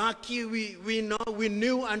was Kibaki. We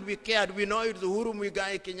knew and we cared. We know it was Uhuru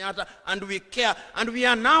Muigai Kenyatta and we care. And we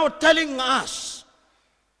are now telling us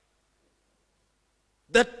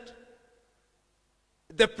that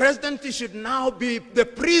the presidency should now be the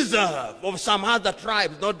preserve of some other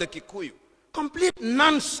tribes, not the Kikuyu. Complete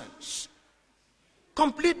nonsense.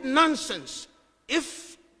 Complete nonsense.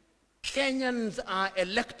 If Kenyans are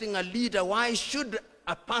electing a leader, why should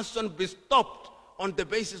a person be stopped on the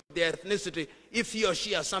basis of their ethnicity if he or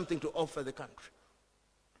she has something to offer the country?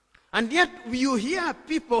 And yet you hear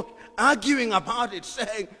people arguing about it,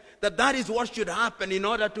 saying that that is what should happen in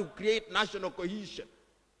order to create national cohesion.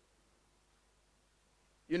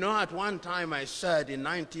 You know, at one time I said in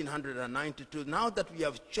 1992, now that we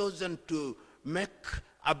have chosen to make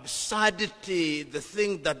absurdity the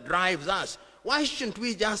thing that drives us, why shouldn't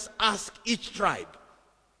we just ask each tribe?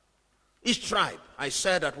 Each tribe, I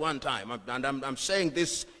said at one time, and I'm saying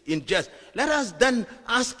this in jest, let us then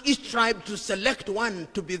ask each tribe to select one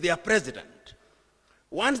to be their president.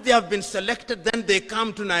 Once they have been selected, then they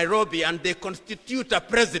come to Nairobi and they constitute a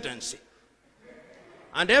presidency.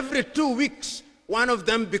 And every 2 weeks, one of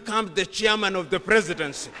them becomes the chairman of the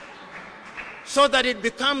presidency. So that it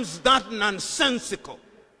becomes that nonsensical.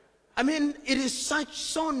 I mean, it is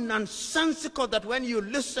so nonsensical that when you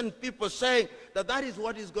listen people saying that that is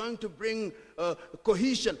what is going to bring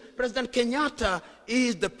cohesion. President Kenyatta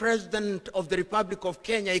is the president of the Republic of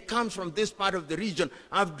Kenya. He comes from this part of the region.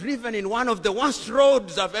 I've driven in one of the worst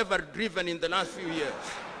roads I've ever driven in the last few years.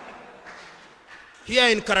 Here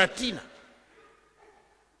in Karatina.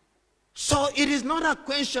 So it is not a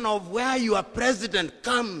question of where your president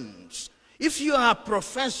comes. If you are a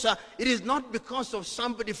professor, it is not because of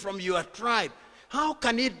somebody from your tribe. How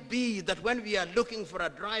can it be that when we are looking for a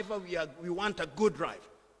driver, we want a good driver?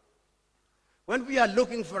 When we are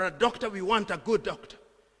looking for a doctor, we want a good doctor.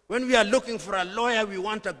 When we are looking for a lawyer, we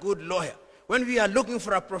want a good lawyer. When we are looking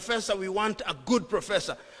for a professor, we want a good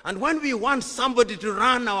professor. And when we want somebody to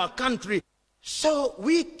run our country, so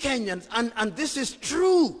we Kenyans, and this is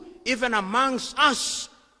true even amongst us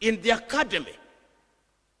in the academy.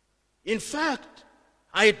 In fact,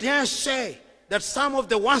 I dare say that some of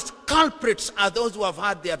the worst culprits are those who have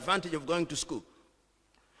had the advantage of going to school.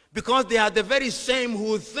 Because they are the very same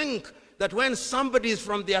who think that when somebody is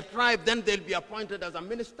from their tribe, then they'll be appointed as a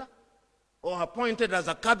minister or appointed as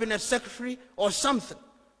a cabinet secretary or something.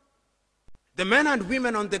 The men and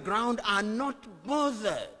women on the ground are not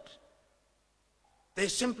bothered. They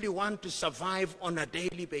simply want to survive on a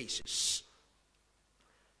daily basis.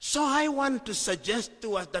 So I want to suggest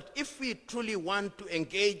to us that if we truly want to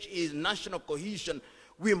engage in national cohesion,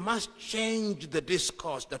 we must change the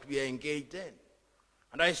discourse that we are engaged in.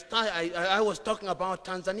 And I was talking about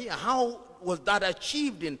Tanzania. How was that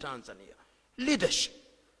achieved in Tanzania? Leadership.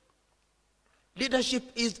 Leadership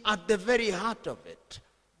is at the very heart of it.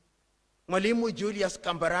 Mwalimu Julius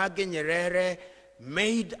Kambarage Nyerere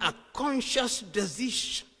made a conscious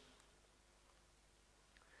decision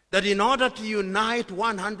that in order to unite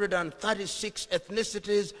 136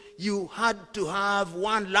 ethnicities, you had to have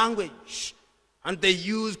one language, and they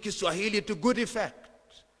used Kiswahili to good effect.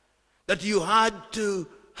 That you had to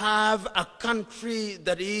have a country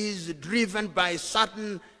that is driven by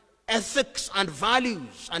certain ethics and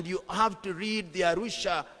values, and you have to read the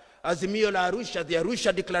Arusha, Azimio la Arusha, the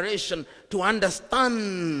Arusha Declaration, to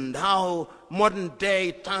understand how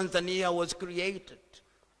modern-day Tanzania was created.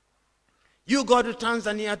 You go to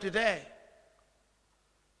Tanzania today,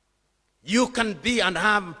 You can be, and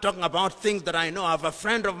I'm talking about things that I know. I have a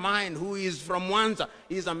friend of mine who is from Mwanza.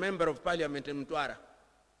 He's a member of parliament in Mtwara.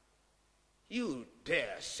 You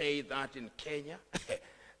dare say that in Kenya?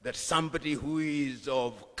 That somebody who is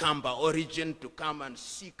of Kamba origin to come and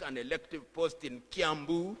seek an elective post in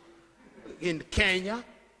Kiambu, in Kenya?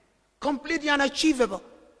 Completely unachievable.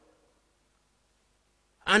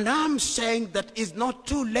 And I'm saying that it's not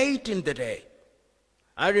too late in the day.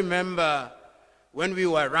 I remember when we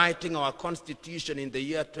were writing our constitution in the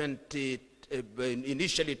year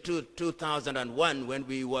 2001, when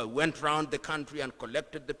we went around the country and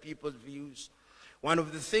collected the people's views, one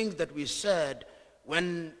of the things that we said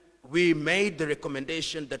when we made the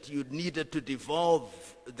recommendation that you needed to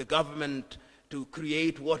devolve the government to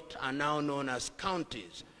create what are now known as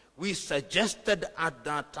counties, we suggested at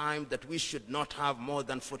that time that we should not have more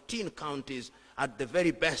than 14 counties, at the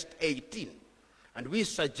very best 18. And we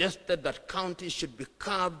suggested that counties should be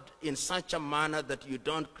carved in such a manner that you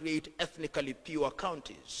don't create ethnically pure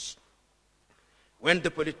counties. When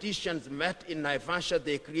the politicians met in Naivasha,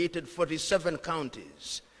 they created 47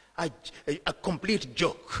 counties. A complete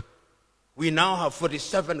joke. We now have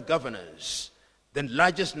 47 governors. The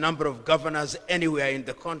largest number of governors anywhere in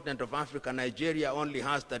the continent of Africa. Nigeria only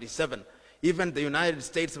has 37. Even the United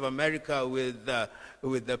States of America, with a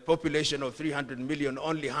population of 300 million,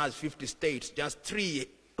 only has 50 states, just 3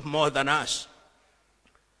 more than us.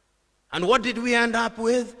 And what did we end up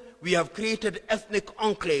with? We have created ethnic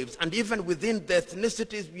enclaves, and even within the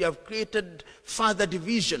ethnicities, we have created further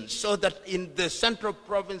divisions, so that in the central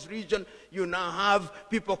province region, you now have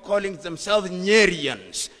people calling themselves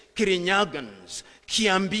Nyerians, Kirinyagans,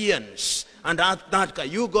 Kiambians, and that.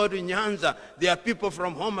 You go to Nyanza, there are people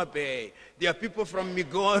from Homa Bay, there are people from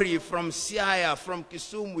Migori, from Siaya, from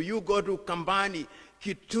Kisumu. You go to Kambani,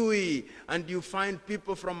 Kitui, and you find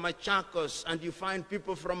people from Machakos, and you find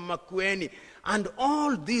people from Makueni. And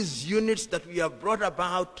all these units that we have brought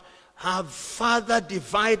about have further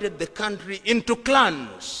divided the country into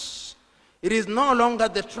clans. It is no longer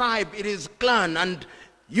the tribe, it is clan. And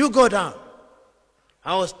you go down.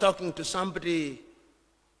 I was talking to somebody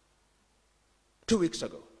 2 weeks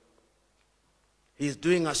ago. He's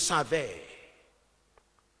doing a survey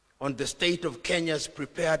on the state of Kenya's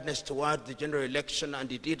preparedness toward the general election,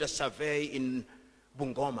 and he did a survey in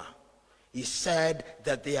Bungoma. He said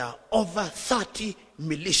that there are over 30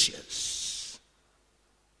 militias,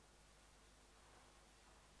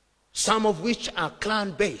 some of which are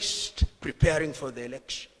clan-based, preparing for the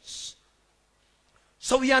elections.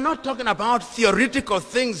 So we are not talking about theoretical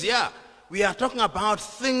things here. We are talking about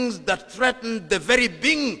things that threaten the very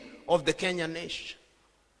being of the Kenyan nation.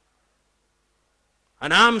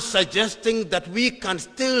 And I'm suggesting that we can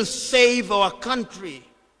still save our country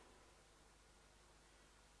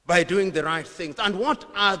by doing the right things. And what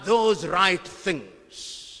are those right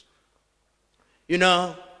things? You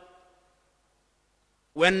know,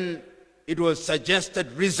 when it was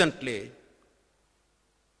suggested recently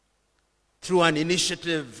through an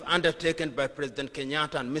initiative undertaken by President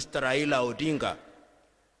Kenyatta and Mr. Raila Odinga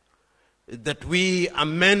that we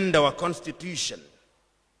amend our constitution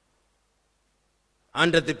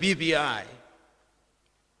under the BBI,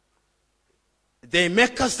 they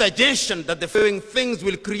make a suggestion that the following things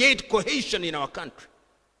will create cohesion in our country.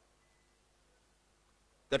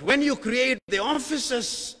 That when you create the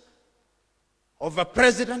offices of a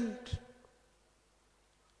president,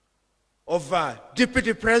 of a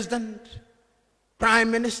deputy president, prime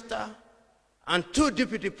minister, and 2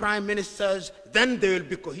 deputy prime ministers, then there will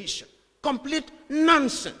be cohesion. Complete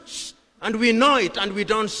nonsense. And we know it and we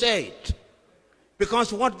don't say it.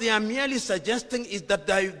 Because what they are merely suggesting is that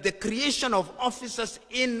the creation of officers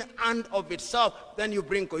in and of itself, then you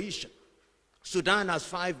bring cohesion. Sudan has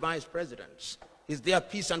 5 vice presidents. Is there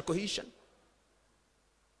peace and cohesion?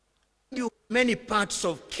 In many parts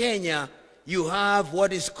of Kenya, you have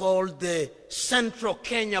what is called the Central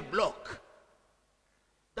Kenya Bloc.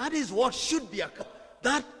 That is what should be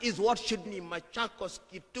that is what should be Machakos,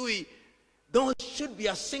 Kitui. Those should be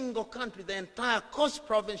a single country. The entire Coast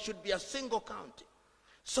Province should be a single county,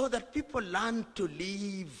 so that people learn to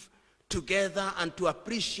live together and to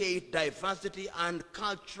appreciate diversity and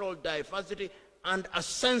cultural diversity and a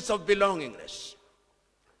sense of belongingness.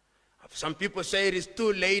 Some people say it is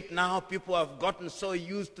too late now. People have gotten so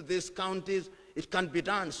used to these counties. It can be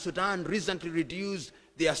done. Sudan recently reduced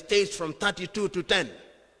their states from 32 to 10.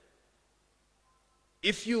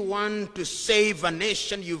 If you want to save a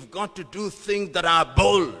nation, you've got to do things that are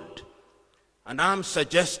bold. And I'm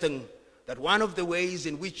suggesting that one of the ways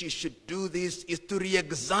in which you should do this is to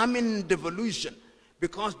re-examine devolution.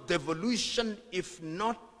 Because devolution, if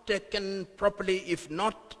not taken properly, if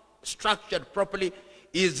not structured properly,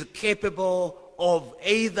 is capable of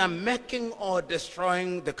either making or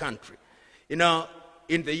destroying the country. You know,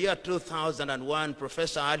 in the year 2001,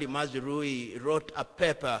 Professor Ali Mazrui wrote a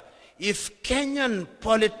paper, "If Kenyan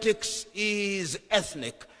politics is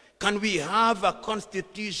ethnic, can we have a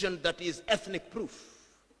constitution that is ethnic proof?"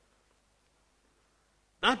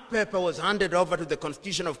 That paper was handed over to the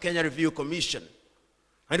Constitution of Kenya Review Commission.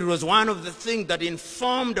 And it was one of the things that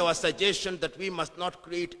informed our suggestion that we must not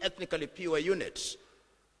create ethnically pure units.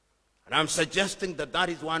 And I'm suggesting that that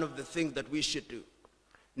is one of the things that we should do.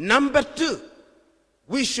 Number two,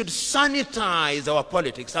 we should sanitize our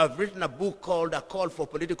politics. I've written a book called A Call for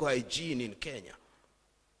Political Hygiene in Kenya.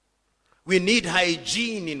 We need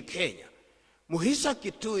hygiene in Kenya. Muhisa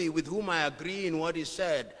Kitui, with whom I agree in what he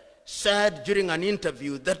said during an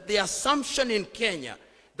interview that the assumption in Kenya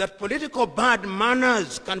that political bad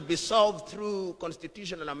manners can be solved through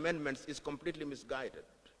constitutional amendments is completely misguided.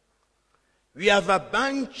 We have a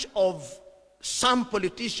bunch of some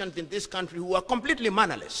politicians in this country who are completely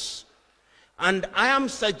mannerless. And I am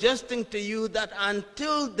suggesting to you that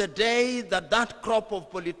until the day that that crop of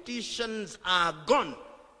politicians are gone,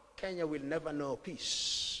 Kenya will never know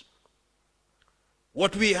peace.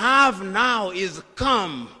 What we have now is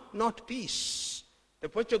calm, not peace. The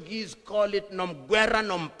Portuguese call it "nom guerra,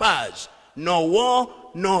 nom paz." No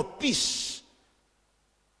war, no peace.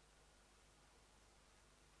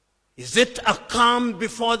 Is it a calm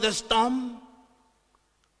before the storm?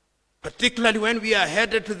 Particularly when we are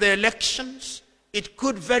headed to the elections, it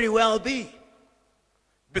could very well be.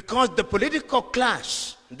 Because the political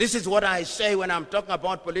class, this is what I say when I'm talking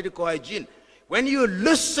about political hygiene, when you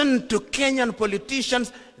listen to Kenyan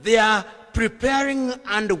politicians, they are preparing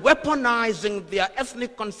and weaponizing their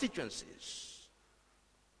ethnic constituencies.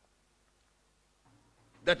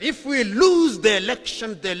 That if we lose the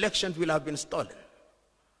election will have been stolen.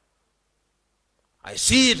 I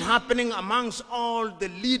see it happening amongst all the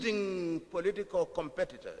leading political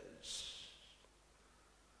competitors.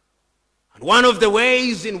 And one of the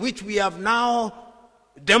ways in which we have now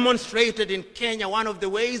demonstrated in Kenya, one of the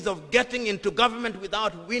ways of getting into government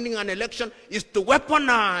without winning an election is to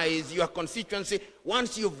weaponize your constituency.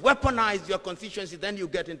 Once you've weaponized your constituency, then you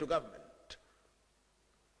get into government.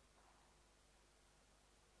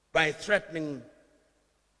 By threatening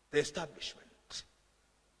the establishment.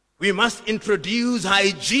 We must introduce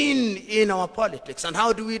hygiene in our politics. And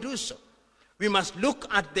how do we do so? We must look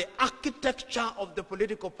at the architecture of the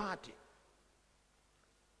political party.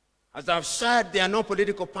 As I've said, there are no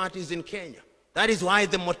political parties in Kenya. That is why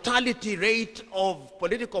the mortality rate of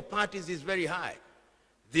political parties is very high.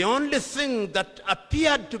 The only thing that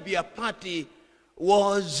appeared to be a party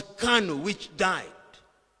was KANU, which died.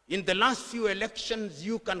 In the last few elections,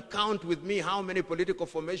 you can count with me how many political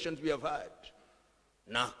formations we have had.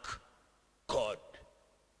 NAC, COD,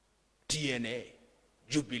 TNA,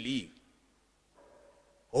 Jubilee,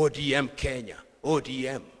 ODM Kenya,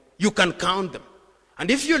 ODM. You can count them. And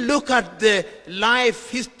if you look at the life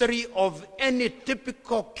history of any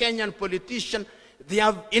typical Kenyan politician, they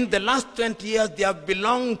have, in the last 20 years, they have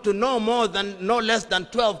belonged to no less than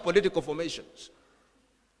 12 political formations.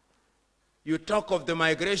 You talk of the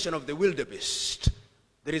migration of the wildebeest.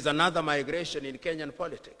 There is another migration in Kenyan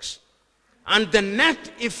politics. And the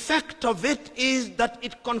net effect of it is that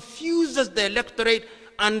it confuses the electorate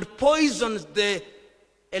and poisons the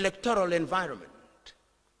electoral environment.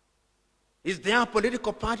 Is there a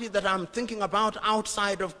political party that I'm thinking about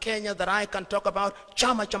outside of Kenya that I can talk about?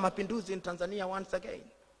 Chama cha Mapinduzi in Tanzania once again.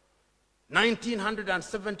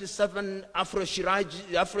 1977,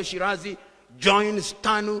 Afro-Shirazi joins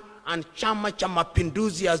TANU, and Chama cha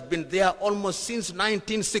Mapinduzi has been there almost since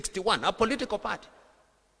 1961, a political party.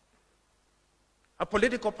 A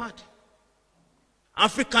political party.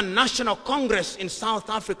 African National Congress in South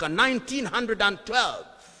Africa, 1912.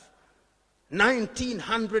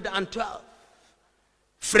 1912.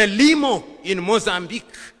 Frelimo in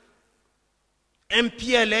Mozambique.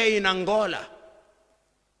 MPLA in Angola.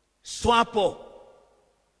 SWAPO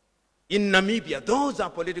in Namibia. Those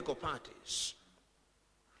are political parties.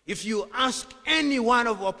 If you ask any one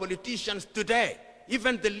of our politicians today,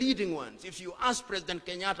 even the leading ones, if you ask President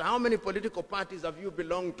Kenyatta, how many political parties have you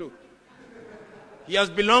belonged to? He has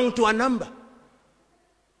belonged to a number.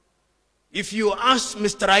 If you ask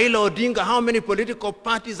Mr. Raila Odinga how many political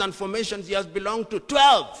parties and formations he has belonged to,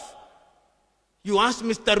 12. You ask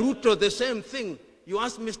Mr. Ruto the same thing. You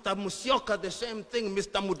ask Mr. Musyoka the same thing.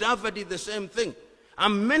 Mr. Mudavadi the same thing.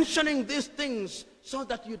 I'm mentioning these things so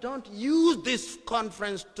that you don't use this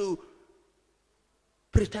conference to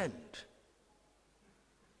pretend.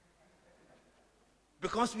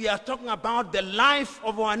 because we are talking about the life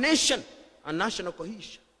of our nation and national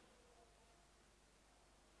cohesion.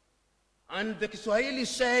 And the Kiswahili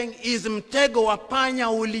saying is mtego wa panya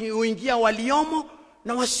uingia waliomo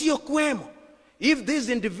na wasio kuemo. If these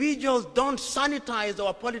individuals don't sanitize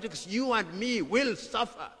our politics, you and me will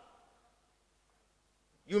suffer.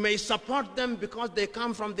 You may support them because they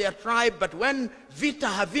come from their tribe, but when vita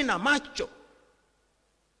havina macho,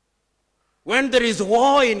 when there is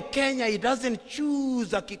war in Kenya, it doesn't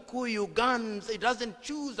choose a Kikuyu guns, it doesn't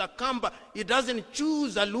choose a Kamba, it doesn't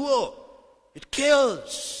choose a Luo. It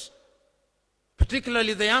kills.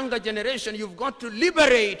 Particularly the younger generation, you've got to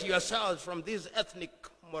liberate yourselves from this ethnic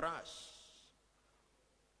morass.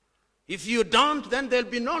 If you don't, then there'll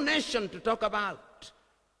be no nation to talk about.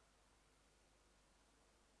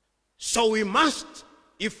 So we must,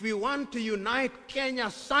 if we want to unite Kenya,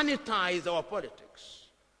 sanitize our politics.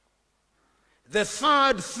 The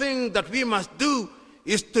third thing that we must do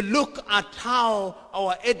is to look at how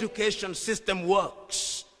our education system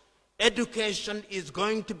works. Education is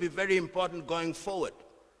going to be very important going forward.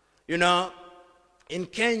 You know, in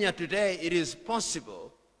Kenya today, it is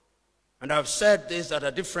possible, and I've said this at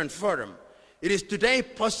a different forum, it is today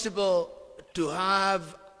possible to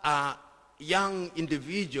have a young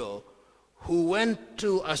individual who went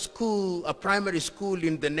to a school, a primary school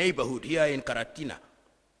in the neighborhood here in Karatina.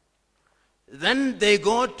 Then they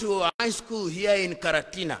go to a high school here in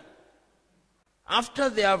Karatina. After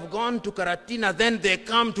they have gone to Karatina, then they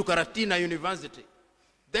come to Karatina University.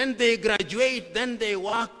 Then they graduate, then they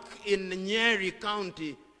work in Nyeri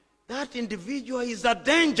County. That individual is a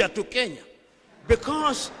danger to Kenya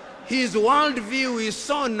because his worldview is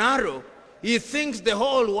so narrow, he thinks the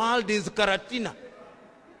whole world is Karatina.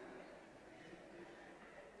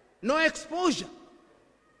 No exposure.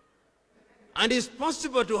 And it's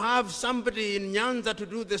possible to have somebody in Nyanza to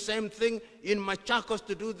do the same thing, in Machakos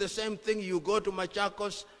to do the same thing. You go to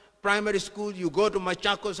Machakos primary school, you go to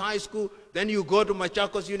Machakos high school, then you go to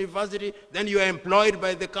Machakos University, then you are employed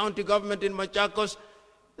by the county government in Machakos.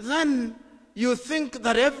 Then you think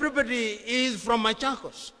that everybody is from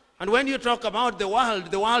Machakos. And when you talk about the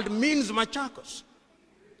world means Machakos.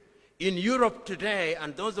 In Europe today,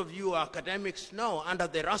 and those of you who are academics know, under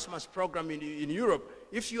the Erasmus program in Europe,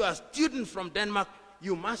 if you are a student from Denmark,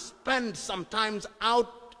 you must spend some time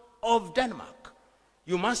out of Denmark.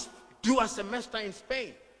 You must do a semester in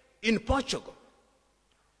Spain, in Portugal.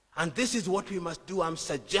 And this is what we must do. I'm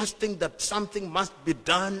suggesting that something must be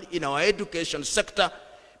done in our education sector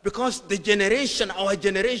because our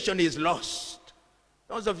generation is lost.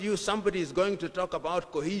 Those of you, somebody is going to talk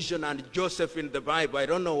about cohesion and Joseph in the Bible. I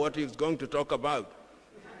don't know what he's going to talk about.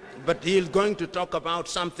 But he's going to talk about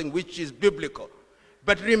something which is biblical.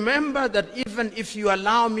 But remember that even if you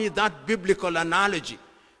allow me that biblical analogy,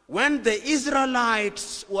 when the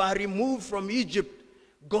Israelites were removed from Egypt,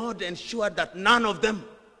 God ensured that none of them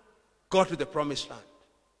got to the promised land.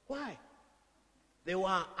 Why? They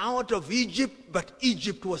were out of Egypt, but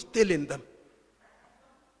Egypt was still in them.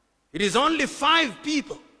 It is only 5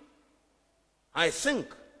 people, I think,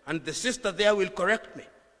 and the sister there will correct me.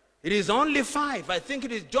 It is only 5. I think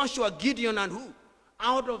it is Joshua, Gideon, and who?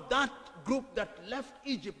 Out of that group that left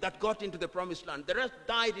Egypt that got into the promised land. The rest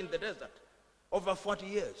died in the desert over 40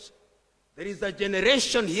 years. There is a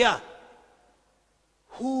generation here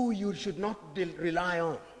who you should not rely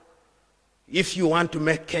on if you want to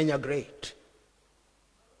make Kenya great.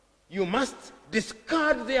 You must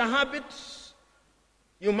discard their habits.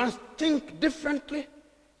 You must think differently.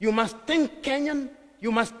 You must think Kenyan.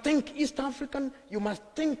 You must think East African. You must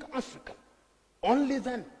think African. Only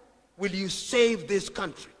then will you save this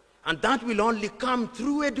country. And that will only come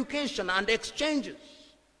through education and exchanges.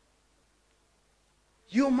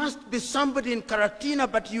 You must be somebody in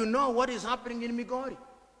Karatina, but you know what is happening in Migori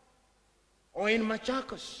or in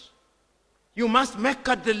Machakos. You must make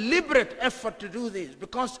a deliberate effort to do this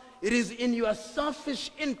because it is in your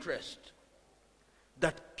selfish interest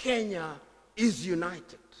that Kenya is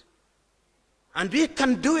united. And we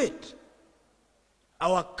can do it.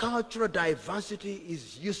 Our cultural diversity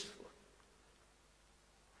is useful.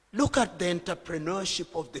 Look at the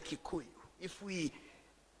entrepreneurship of the Kikuyu. If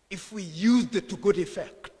we used it to good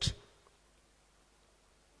effect.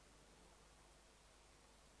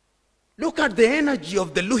 Look at the energy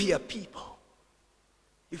of the Luhya people.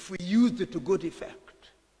 If we used it to good effect.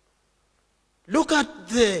 Look at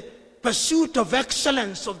the pursuit of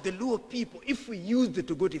excellence of the Luo people, if we used it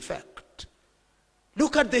to good effect.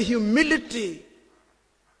 Look at the humility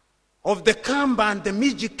of the Kamba and the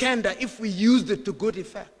Mijikenda, if we used it to good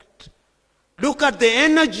effect. Look at the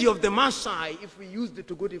energy of the Maasai, if we used it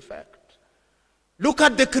to good effect. Look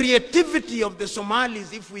at the creativity of the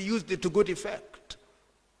Somalis if we used it to good effect.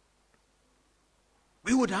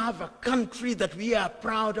 We would have a country that we are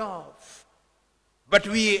proud of. But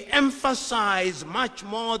we emphasize much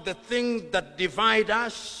more the things that divide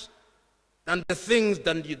us than the things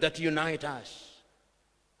that unite us.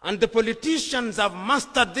 And the politicians have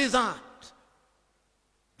mastered this art.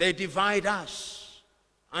 They divide us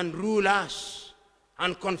and rule us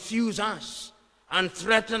and confuse us and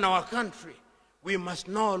threaten our country. We must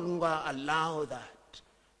no longer allow that.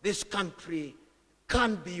 This country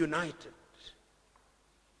can be united.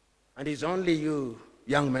 And it's only you,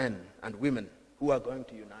 young men and women, who are going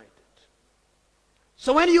to unite it.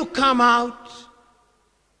 So when you come out,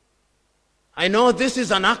 I know this is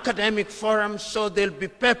an academic forum, so there'll be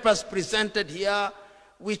papers presented here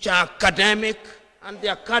which are academic, and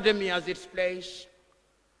the academy has its place.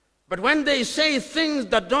 But when they say things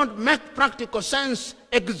that don't make practical sense,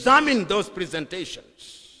 examine those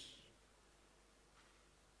presentations.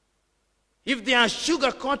 If they are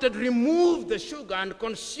sugar-coated, remove the sugar and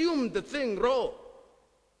consume the thing raw.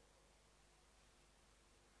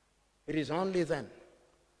 It is only then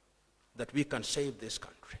that we can save this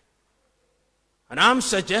country. And I'm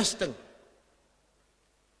suggesting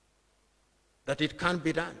that it can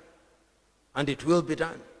be done, and it will be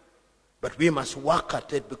done. But we must work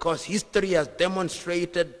at it, because history has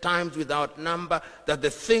demonstrated times without number that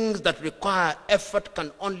the things that require effort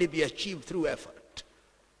can only be achieved through effort.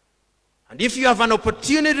 And if you have an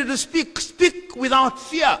opportunity to speak, speak without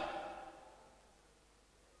fear.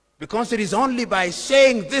 Because it is only by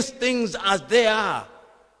saying these things as they are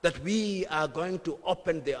that we are going to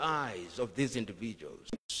open the eyes of these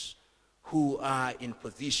individuals who are in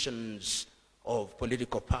positions of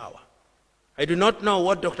political power. I do not know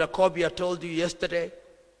what Dr. Kobia told you yesterday,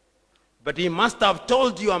 but he must have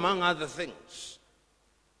told you, among other things,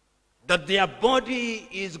 that their body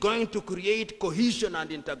is going to create cohesion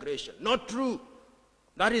and integration. Not true.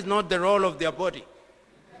 That is not the role of their body.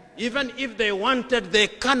 Even if they wanted, they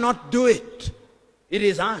cannot do it. It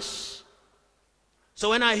is us. So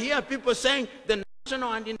when I hear people saying the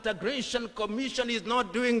National and Integration Commission is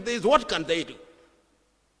not doing this, what can they do?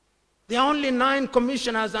 There are only 9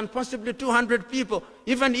 commissioners and possibly 200 people.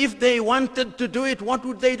 Even if they wanted to do it, what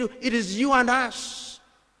would they do? It is you and us.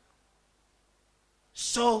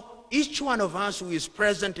 So each one of us who is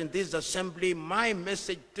present in this assembly, my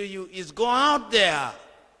message to you is go out there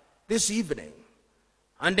this evening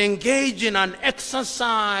and engage in an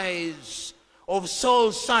exercise of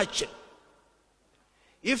soul searching.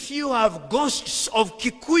 If you have ghosts of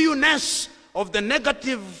Kikuyu-ness, of the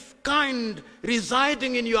negative kind,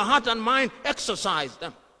 residing in your heart and mind, exorcise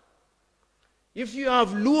them. If you have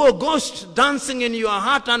Luo ghosts dancing in your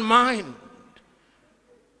heart and mind,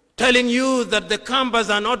 telling you that the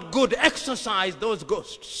Kambas are not good, exorcise those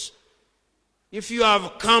ghosts. If you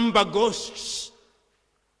have Kamba ghosts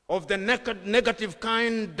of the negative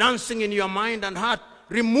kind dancing in your mind and heart,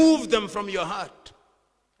 remove them from your heart.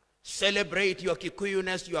 Celebrate your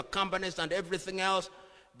Kikuyu-ness, your Kambaness, and everything else,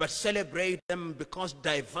 but celebrate them because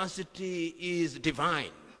diversity is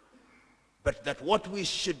divine. But that what we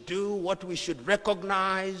should do, what we should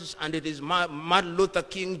recognize, and it is Martin Luther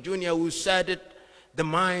King Jr. who said it, the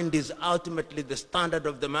mind is ultimately the standard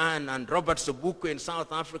of the man. And Robert Sobukwe in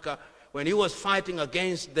South Africa, when he was fighting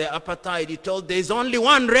against the apartheid, he told there is only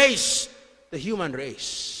one race, the human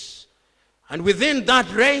race. And within that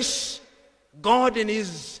race, God in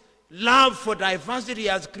his love for diversity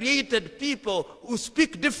has created people who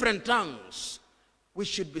speak different tongues. We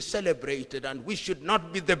should be celebrated, and we should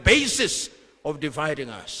not be the basis of dividing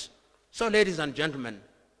us. So, ladies and gentlemen,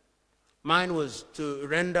 mine was to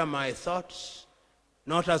render my thoughts,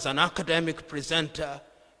 not as an academic presenter,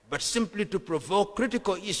 but simply to provoke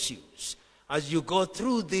critical issues as you go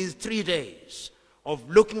through these 3 days of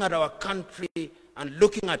looking at our country and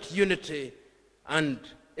looking at unity and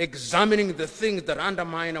examining the things that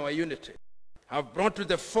undermine our unity. I've brought to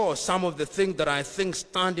the fore some of the things that I think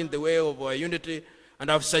stand in the way of our unity,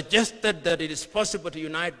 and I've suggested that it is possible to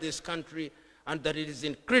unite this country, and that it is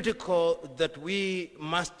critical that we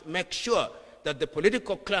must make sure that the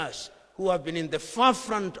political class who have been in the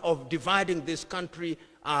forefront of dividing this country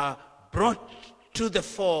are brought to the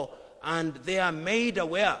fore, and they are made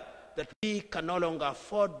aware that we can no longer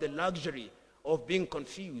afford the luxury of being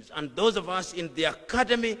confused. And those of us in the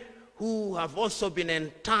academy who have also been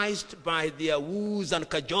enticed by their woos and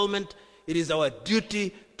cajolement, it is our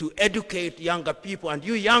duty to educate younger people. And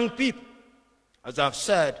you young people, as I've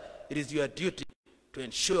said, it is your duty to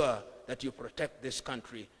ensure that you protect this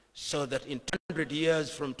country, so that in 200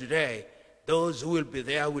 years from today, those who will be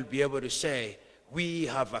there will be able to say, we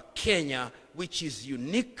have a Kenya which is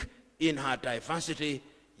unique in her diversity,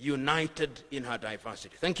 united in her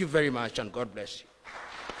diversity. Thank you very much, and God bless you.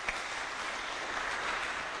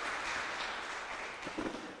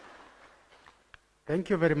 Thank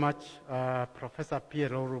you very much, Professor Pierre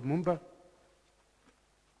LUMUMBA.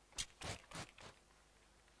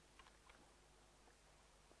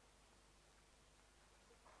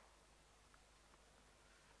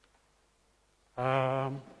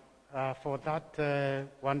 For that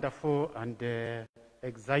wonderful and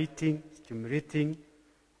exciting, stimulating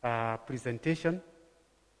presentation.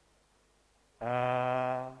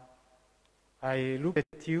 I look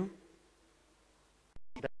at you,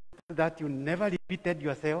 that you never repeated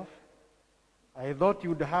yourself. I thought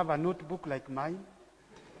you'd have a notebook like mine.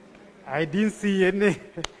 I didn't see any.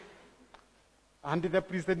 And the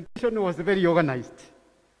presentation was very organized.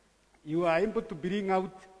 You are able to bring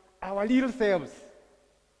out our little selves.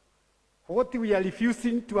 What we are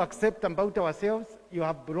refusing to accept about ourselves, you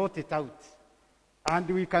have brought it out. And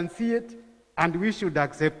we can see it, and we should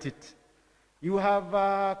accept it. You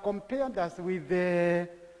have compared us with the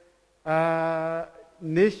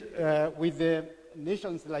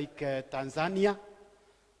nations like Tanzania.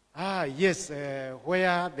 Yes,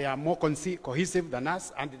 where they are more cohesive than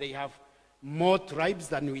us, and they have more tribes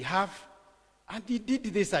than we have. And indeed,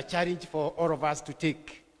 this is a challenge for all of us to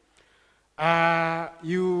take.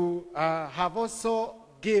 You have also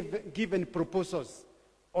given proposals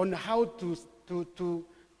on how to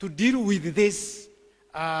deal with this,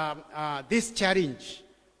 this challenge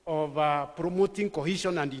of promoting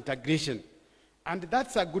cohesion and integration. And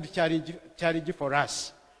that's a good challenge for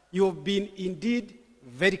us. You've been indeed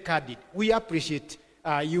very candid. We appreciate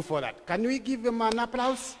you for that. Can we give them an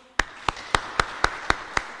applause?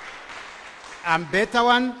 And better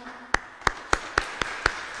one.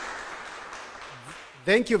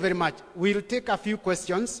 Thank you very much. We'll take a few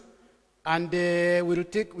questions, and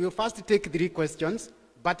we'll first take 3 questions,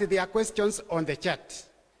 but there are questions on the chat.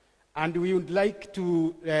 And we would like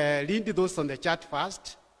to read those on the chat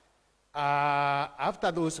first.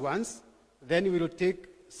 After those ones, then we will take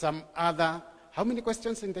some other, how many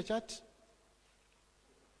questions in the chat?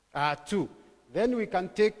 2. Then we can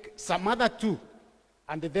take some other 2,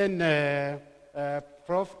 and then,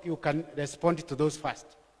 Prof, you can respond to those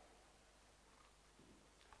first.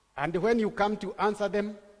 And when you come to answer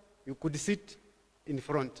them, you could sit in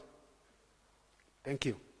front. Thank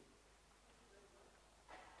you.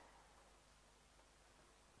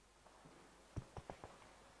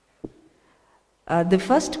 The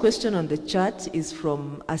first question on the chat is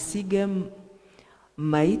from Asigem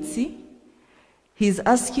Maitsi. He's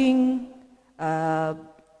asking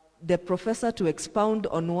the professor to expound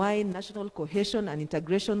on why national cohesion and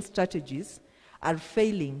integration strategies are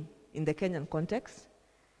failing in the Kenyan context.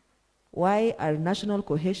 Why are national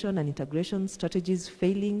cohesion and integration strategies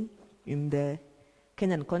failing in the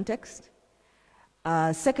Kenyan context?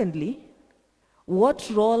 Secondly,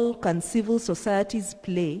 what role can civil societies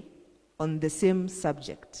play on the same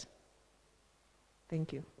subject?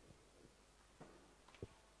 Thank you.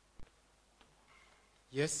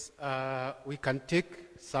 Yes, we can take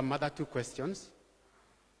some other 2 questions.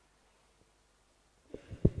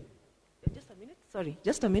 Just a minute, sorry,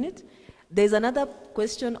 just a minute. There's another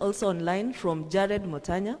question also online from Jared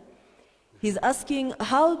Motanya. He's asking,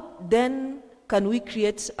 how then can we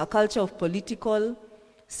create a culture of political,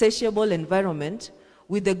 sociable environment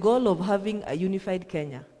with the goal of having a unified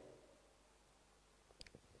Kenya?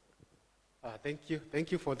 Thank you.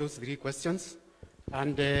 Thank you for those 3 questions.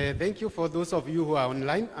 And thank you for those of you who are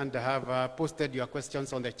online and have posted your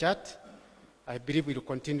questions on the chat. I believe we will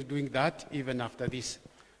continue doing that even after this.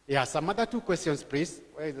 Yeah, some other 2 questions, please.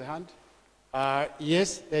 Where is the hand?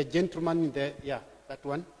 Yes, the gentleman in the, yeah, that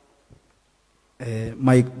one.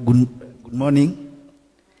 Good morning.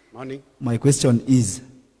 Morning. My question is,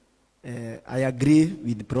 I agree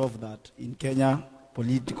with Prof that in Kenya,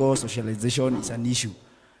 political socialization is an issue.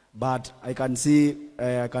 But I can see,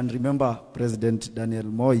 I can remember President Daniel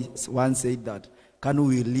Moi once said that Kanu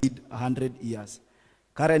will lead 100 years.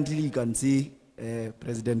 Currently, you can see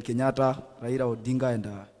President Kenyatta, Raila Odinga, and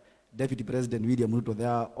Deputy President William Ruto, they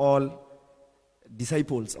are all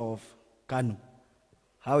disciples of Kanu.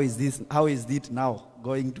 How is it now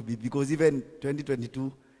going to be? Because even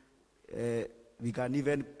 2022, we can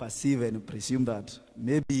even perceive and presume that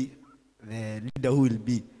maybe the leader who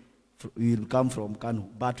will come from Kanu,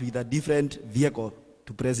 but with a different vehicle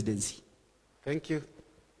to presidency. Thank you.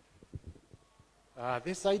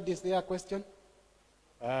 This side, is there a question?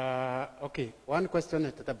 Okay, one question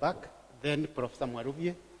at the back, then Professor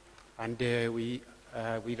Mwarubye, and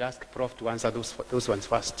we'll ask Prof to answer those ones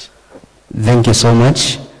first. Thank you so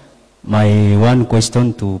much. My one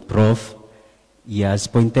question to Prof. He has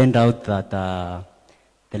pointed out that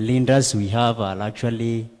the leaders we have are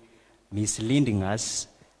actually misleading us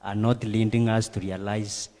and not leading us to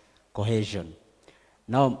realize cohesion.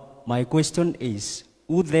 Now, my question is,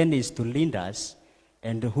 who then is to lead us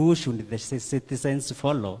and who should the citizens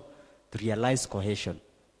follow to realize cohesion?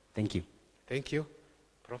 Thank you. Thank you.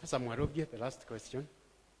 Professor Mwarobye, the last question.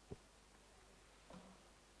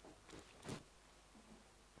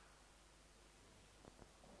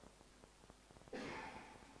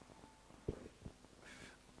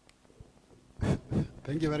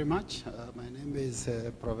 Thank you very much. My name is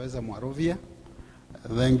Professor Mwarobye.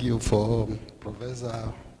 Thank you for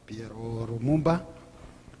Professor Piero LUMUMBA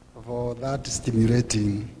for that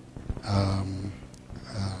stimulating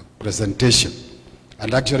presentation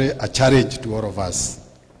and actually a challenge to all of us.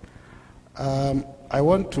 I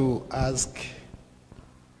want to ask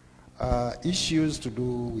issues to do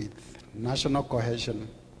with national cohesion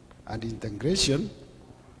and integration,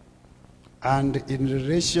 and in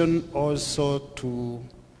relation also to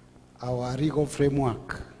our legal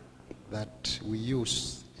framework that we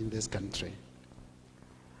use in this country.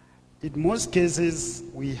 In most cases,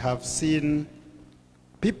 we have seen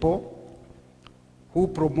people who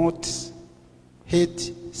promote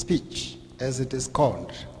hate speech, as it is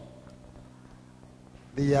called.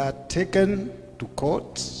 They are taken to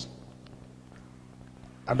court,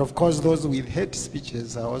 and of course those with hate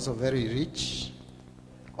speeches are also very rich,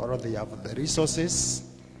 or they have the resources.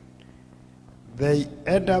 They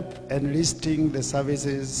end up enlisting the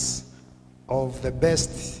services of the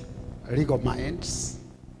best legal minds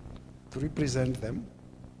to represent them,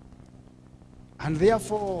 and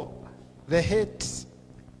therefore the hate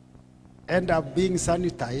end up being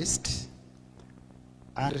sanitized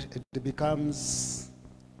and it becomes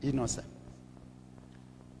innocent.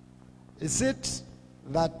 Is it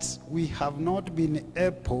that we have not been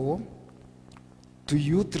able to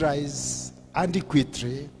utilize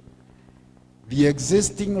adequately the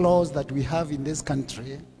existing laws that we have in this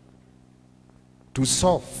country to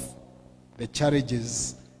solve the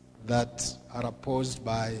challenges that are posed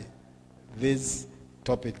by this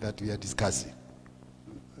topic that we are discussing?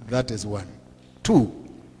 That is one. Two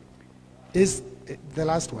is the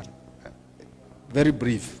last one, very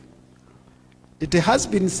brief. It has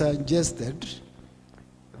been suggested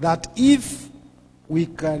that if we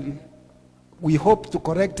hope to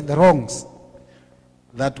correct the wrongs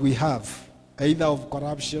that we have, either of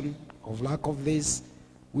corruption, of lack of this,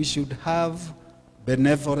 we should have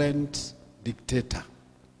benevolent dictator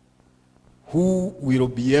who will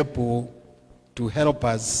be able to help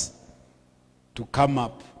us to come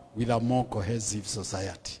up with a more cohesive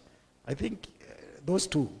society. I think those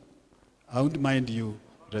two, I wouldn't mind you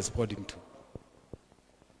responding to.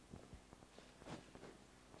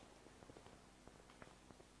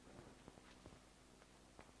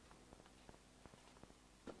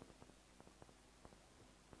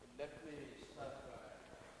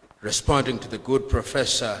 Responding to the good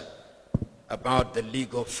professor about the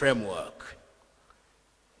legal framework.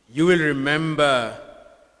 You will remember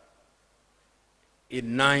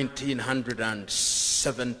in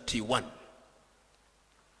 1971,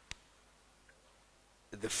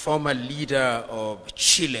 the former leader of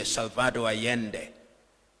Chile, Salvador Allende,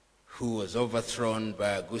 who was overthrown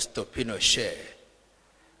by Augusto Pinochet.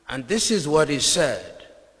 And this is what he said,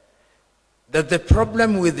 that the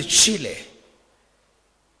problem with Chile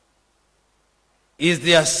is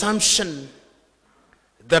the assumption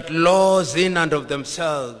that laws in and of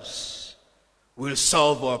themselves will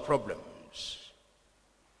solve our problems.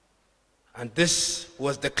 And this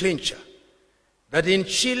was the clincher, that in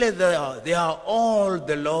Chile there are all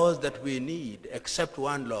the laws that we need except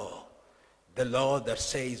one law, the law that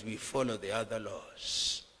says we follow the other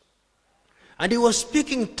laws. And he was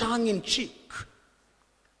speaking tongue-in-cheek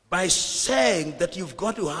by saying that you've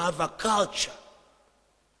got to have a culture.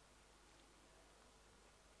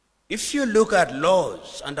 If you look at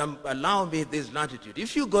laws, and allow me this latitude,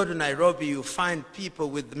 if you go to Nairobi, you find people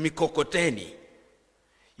with mikokoteni.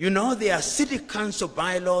 You know, there are city council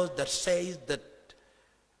bylaws that say that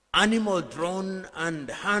animal-drawn and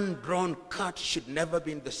hand-drawn carts should never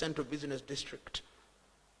be in the central business district.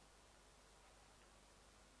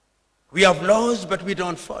 We have laws, but we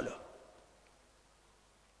don't follow.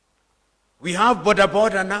 We have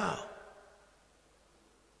boda now,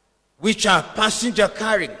 which are passenger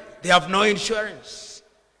carrying. They have no insurance.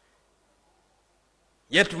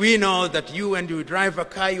 Yet we know that when you drive a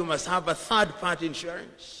car, you must have a third-party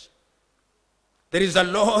insurance. There is a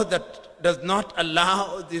law that does not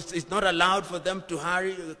allow, this is not allowed for them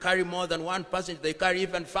to carry more than one passenger. They carry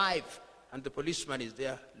even 5, and the policeman is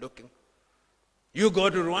there looking. You go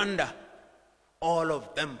to Rwanda, all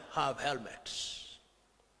of them have helmets.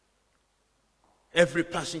 Every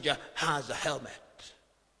passenger has a helmet.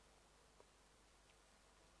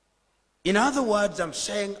 In other words, I'm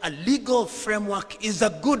saying a legal framework is a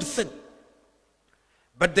good thing,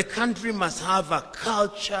 but the country must have a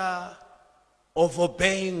culture of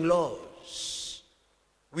obeying laws.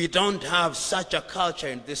 We don't have such a culture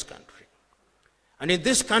in this country. And in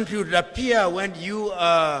this country, it would appear when you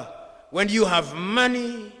have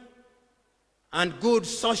money and good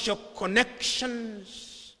social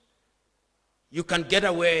connections, you can get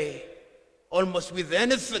away almost with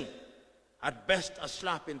anything, at best a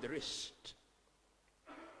slap in the wrist.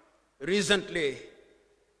 Recently,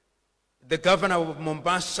 the governor of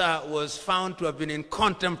Mombasa was found to have been in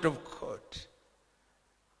contempt of court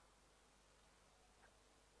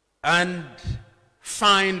and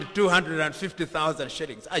fined 250,000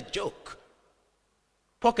 shillings. A joke.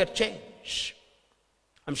 Pocket change.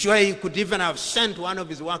 I'm sure he could even have sent one of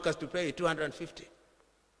his workers to pay 250.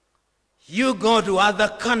 You go to other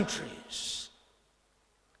countries.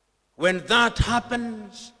 When that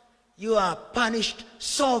happens, you are punished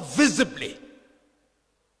so visibly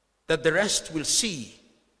that the rest will see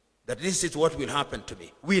that this is what will happen to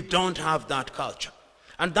me. We don't have that culture.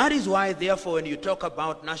 And that is why, therefore, when you talk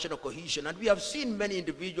about national cohesion, and we have seen many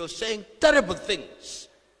individuals saying terrible things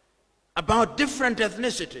about different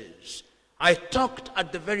ethnicities. I talked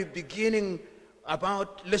at the very beginning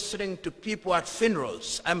about listening to people at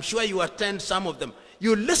funerals. I'm sure you attend some of them.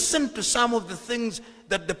 You listen to some of the things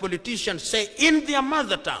that the politicians say in their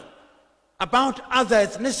mother tongue about other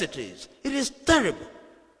ethnicities. It is terrible.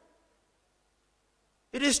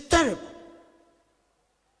 It is terrible.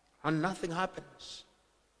 And nothing happens.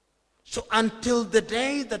 So until the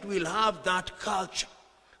day that we'll have that culture,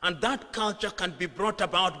 and that culture can be brought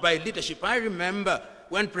about by leadership. I remember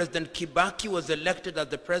when President Kibaki was elected as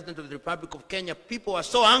the President of the Republic of Kenya, people were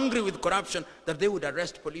so angry with corruption that they would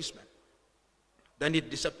arrest policemen. Then it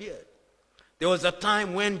disappeared. There was a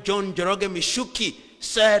time when John Njoroge Mishuki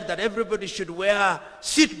said that everybody should wear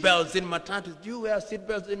seat belts in matatus. Do you wear seat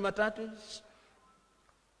belts in matatus?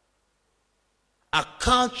 A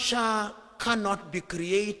culture cannot be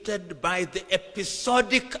created by the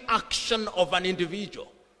episodic action of an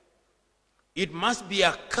individual. It must be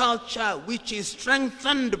a culture which is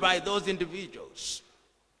strengthened by those individuals.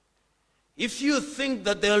 If you think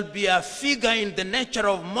that there will be a figure in the nature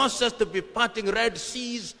of Moses to be parting Red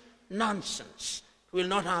Seas, nonsense. It will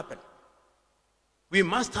not happen. We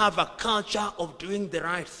must have a culture of doing the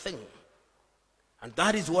right thing. And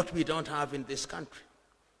that is what we don't have in this country.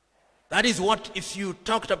 That is what, if you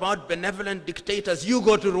talked about benevolent dictators, you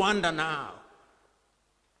go to Rwanda now.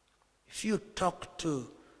 If you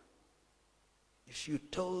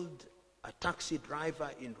told a taxi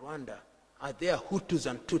driver in Rwanda, are there Hutus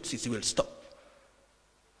and Tutsis, he will stop.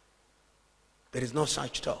 There is no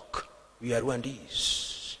such talk. We are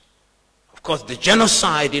Rwandese. Of course, the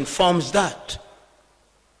genocide informs that.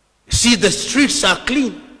 You see, the streets are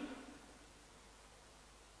clean.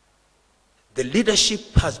 The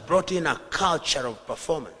leadership has brought in a culture of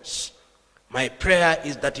performance. My prayer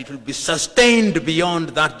is that it will be sustained beyond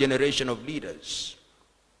that generation of leaders.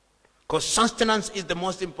 Because sustenance is the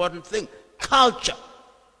most important thing. Culture.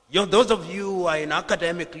 Those of you who are in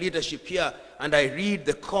academic leadership here, and I read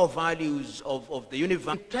the core values of the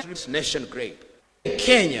university, nation grade. In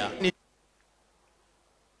Kenya,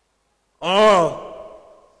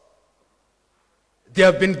 they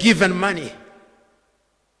have been given money.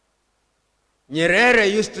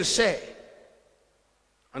 Nyerere used to say,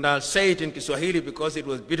 and I'll say it in Kiswahili because it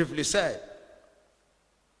was beautifully said,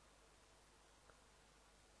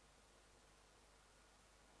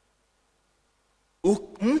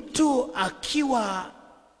 mtu akiwa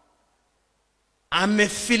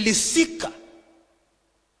amefilisika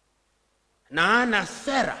na ana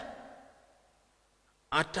sera,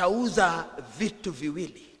 atauza vitu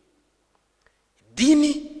viwili,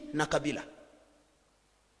 dini na kabila.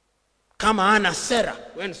 Kama ana sera,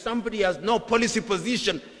 when somebody has no policy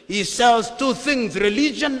position, he sells two things,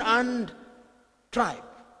 religion and tribe.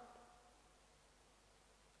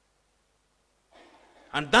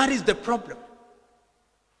 And that is the problem.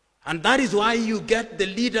 And that is why you get the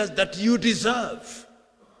leaders that you deserve.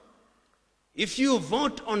 If you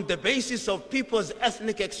vote on the basis of people's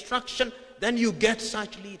ethnic extraction, then you get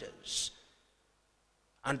such leaders.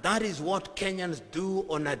 And that is what Kenyans do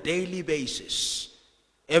on a daily basis,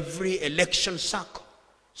 every election cycle.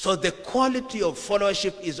 So the quality of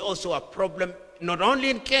followership is also a problem, not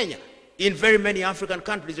only in Kenya, in very many African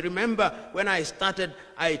countries. Remember, when I started,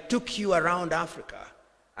 I took you around Africa.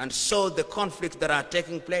 and saw the conflicts that are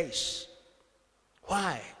taking place.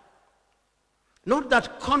 Why? Not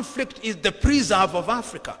that conflict is the preserve of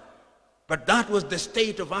Africa, but that was the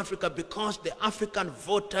state of Africa because the African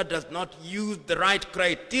voter does not use the right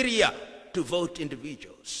criteria to vote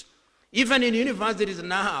individuals. Even in universities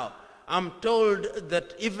now, I'm told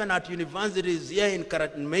that even at universities here in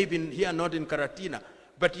Karatina, maybe here not in Karatina,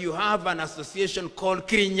 but you have an association called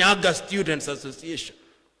Kirinyaga Students Association,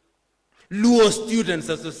 Luo Students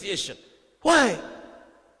Association. Why?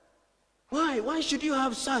 Why should you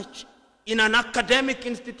have such in an academic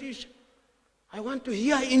institution? I want to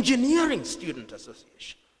hear Engineering Student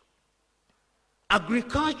Association,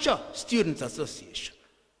 Agriculture Students Association,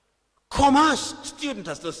 Commerce Student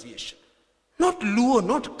Association. Not Luo,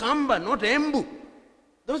 not Kamba, not Embu.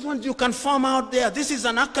 Those ones you can form out there. This is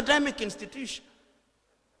an academic institution.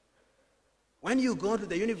 When you go to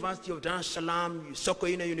the University of Dar es Salaam,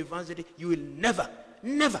 Sokoine University, you will never,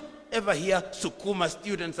 ever hear Sukuma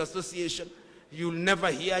Students Association. You'll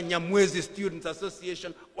never hear Nyamwezi Students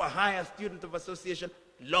Association, Wahaya Students Association,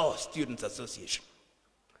 Law Students Association.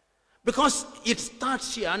 Because it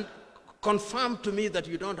starts here, and confirm to me that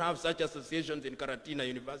you don't have such associations in Karatina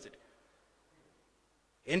University.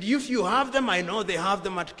 And if you have them, I know they have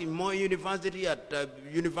them at Moi University, at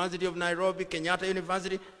University of Nairobi, Kenyatta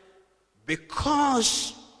University,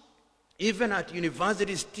 because even at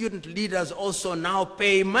university, student leaders also now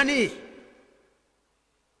pay money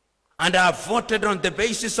and are voted on the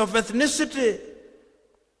basis of ethnicity.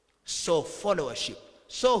 So followership.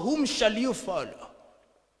 So whom shall you follow?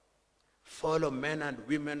 Follow men and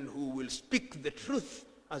women who will speak the truth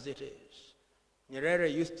as it is.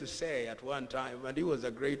 Nyerere used to say at one time, and he was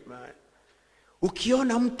a great man,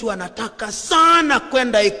 ukiona mtu anataka sana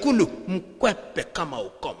kwenda ikulu, mkwepe kama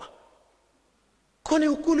ukoma. Kwani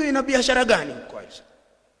ikulu ina biashara gani kwanza?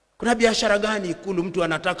 Kuna biashara gani ikulu mtu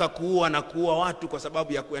anataka kuua na kuua watu kwa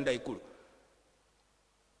sababu ya kwenda ikulu?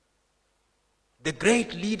 The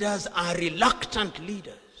great leaders are reluctant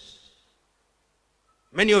leaders.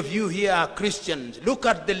 Many of you here are Christians. Look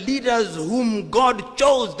at the leaders whom God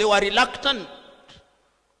chose. They were reluctant.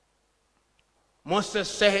 Moses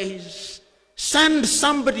says, send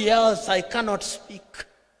somebody else, I cannot speak.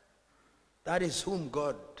 That is whom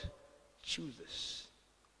God chooses.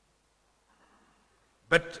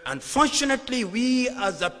 But unfortunately, we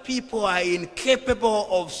as a people are incapable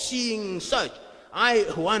of seeing such. I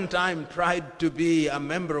one time tried to be a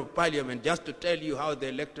member of parliament just to tell you how the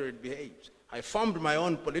electorate behaves. I formed my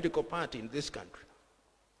own political party in this country.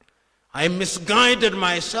 I misguided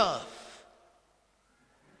myself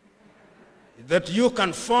that you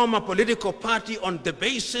can form a political party on the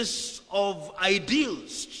basis of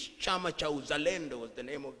ideals. Chama cha Uzalendo was the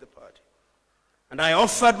name of the party. And I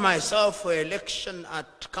offered myself for election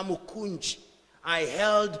at Kamukunji. I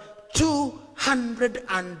held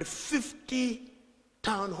 250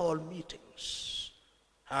 town hall meetings.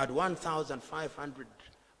 I had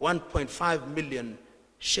 1.5 million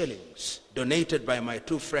shillings donated by my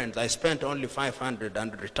two friends. I spent only 500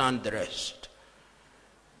 and returned the rest.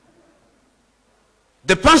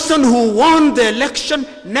 The person who won the election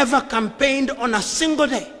never campaigned on a single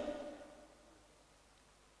day.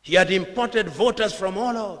 He had imported voters from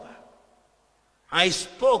all over. I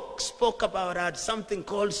spoke about, I had something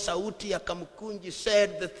called Sauti ya Kamukunji,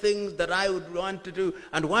 said the things that I would want to do.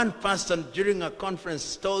 And one person during a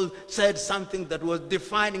conference said something that was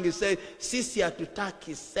defining. He said, sisi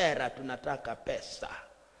hatutaki sera, tunataka pesa.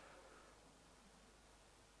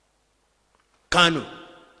 Kanu,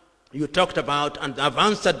 you talked about, and I've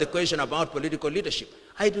answered the question about political leadership.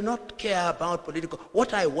 I do not care about political.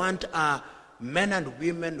 What I want are men and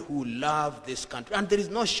women who love this country, and there is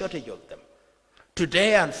no shortage of them.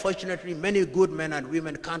 Today, unfortunately, many good men and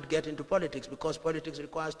women can't get into politics because politics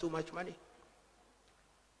requires too much money.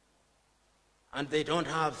 And they don't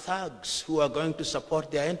have thugs who are going to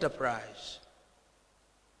support their enterprise.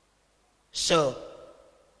 So,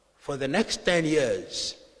 for the next 10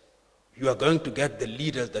 years, you are going to get the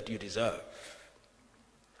leaders that you deserve.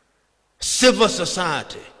 Civil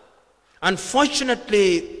society.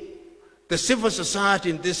 Unfortunately, the civil society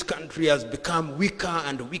in this country has become weaker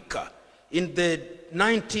and weaker. In the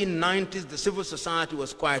 1990s, the civil society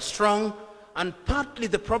was quite strong, and partly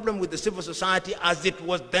the problem with the civil society as it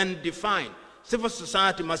was then defined. Civil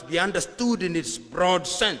society must be understood in its broad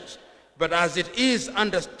sense, but as it is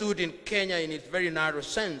understood in Kenya in its very narrow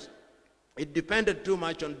sense, it depended too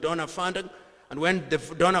much on donor funding, and when the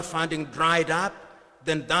donor funding dried up,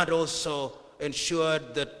 then that also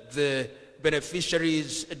ensured that the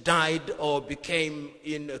beneficiaries died or became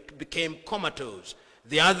comatose.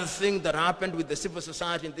 The other thing that happened with the civil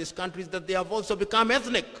society in this country is that they have also become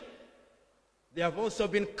ethnic. They have also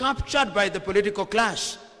been captured by the political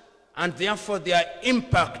class, and therefore their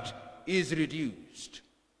impact is reduced.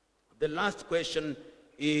 The last question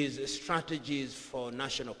is strategies for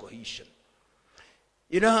national cohesion.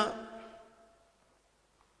 You know,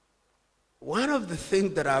 one of the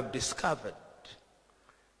things that I've discovered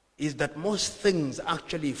is that most things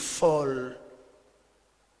actually fall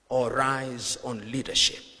or rise on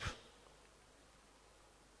leadership.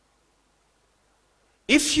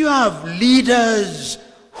 If you have leaders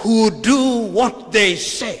who do what they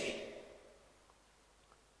say,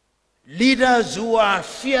 leaders who are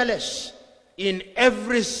fearless in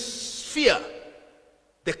every sphere,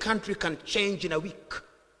 the country can change in a week.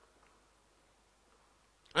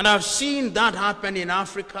 And I've seen that happen in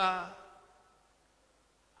Africa.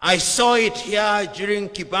 I saw it here during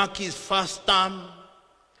Kibaki's first term.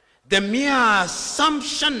 The mere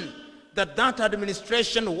assumption that that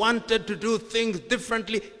administration wanted to do things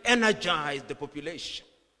differently energized the population.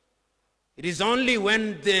 It is only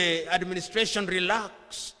when the administration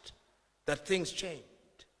relaxed that things changed.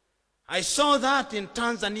 I saw that in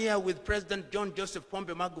Tanzania with President John Joseph Pombe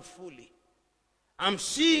Magufuli. I'm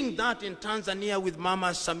seeing that in Tanzania with Mama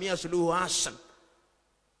Samia Suluhu Hassan.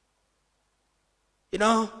 You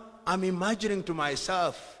know, I'm imagining to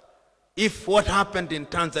myself, if what happened in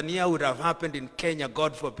Tanzania would have happened in Kenya,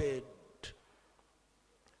 God forbid,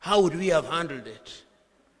 how would we have handled it?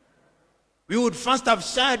 We would first have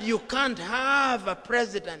said, you can't have a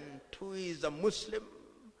president who is a Muslim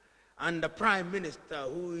and a prime minister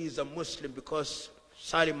who is a Muslim, because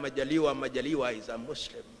Salim Majaliwa is a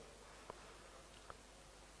Muslim.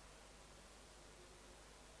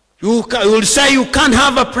 You will say you can't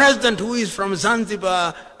have a president who is from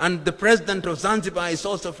Zanzibar and the president of Zanzibar is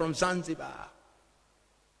also from Zanzibar.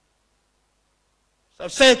 So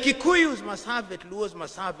say Kikuyus must have it, Luos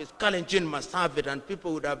must have it, Kalenjin must have it, and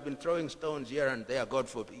people would have been throwing stones here and there, God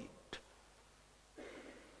forbid.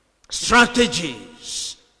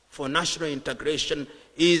 Strategies for national integration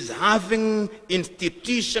is having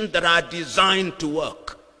institutions that are designed to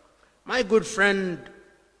work. My good friend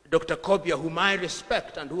Dr. Kobia, whom I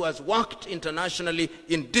respect and who has worked internationally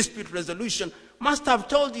in dispute resolution, must have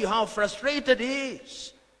told you how frustrated he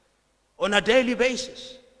is on a daily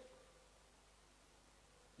basis.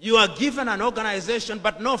 You are given an organization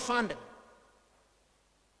but no funding.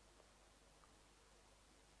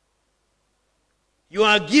 You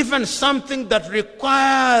are given something that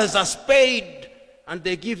requires a spade and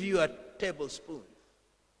they give you a tablespoon.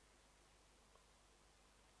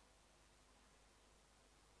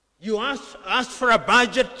 You ask for a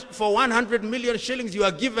budget for 100 million shillings, you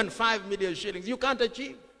are given 5 million shillings. You can't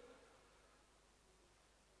achieve.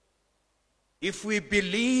 If we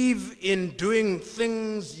believe in doing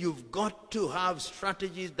things, you've got to have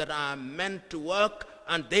strategies that are meant to work,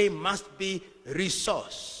 and they must be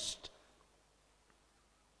resourced.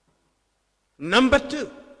 Number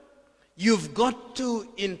two, you've got to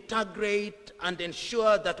integrate and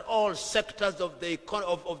ensure that all sectors of the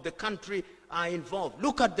country are involved.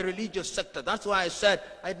 Look at the religious sector. That's why I said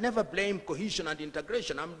I'd never blame cohesion and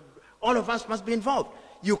integration. All of us must be involved.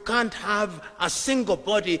 You can't have a single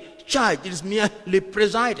body charged. It is merely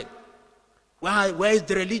presiding. Where is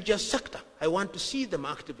the religious sector? I want to see them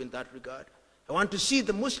active in that regard. I want to see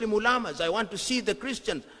the Muslim ulamas. I want to see the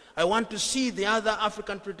Christians. I want to see the other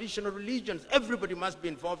African traditional religions. Everybody must be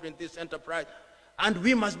involved in this enterprise. And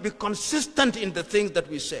we must be consistent in the things that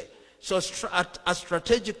we say. So at a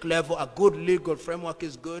strategic level, a good legal framework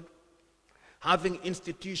is good. Having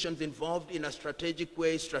institutions involved in a strategic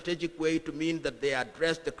way to mean that they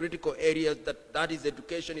address the critical areas that is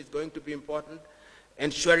education is going to be important.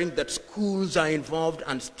 Ensuring that schools are involved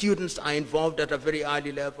and students are involved at a very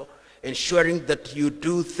early level. Ensuring that you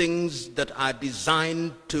do things that are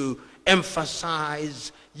designed to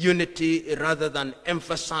emphasize unity rather than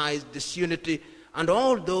emphasize disunity. And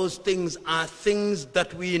all those things are things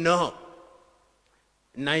that we know.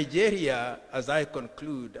 Nigeria, as I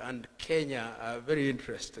conclude, and Kenya are very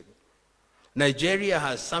interesting. Nigeria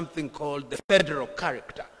has something called the federal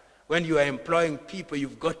character. When you are employing people,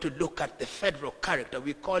 you've got to look at the federal character.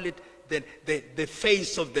 We call it the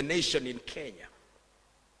face of the nation in Kenya.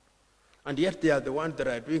 And yet they are the ones that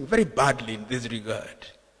are doing very badly in this regard.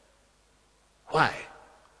 Why?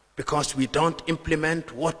 Because we don't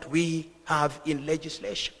implement what we have in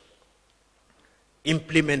legislation.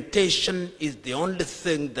 Implementation is the only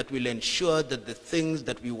thing that will ensure that the things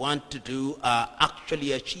that we want to do are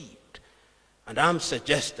actually achieved. And I'm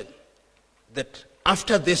suggesting that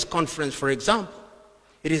after this conference, for example,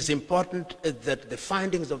 It is important that the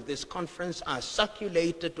findings of this conference are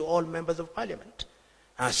circulated to all members of parliament,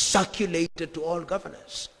 are circulated to all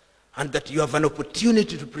governors, and that you have an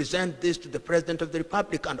opportunity to present this to the President of the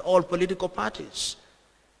Republic and all political parties.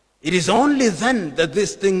 It is only then that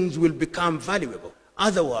these things will become valuable.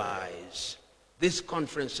 Otherwise, these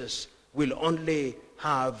conferences will only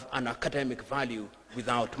have an academic value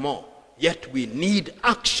without more. Yet we need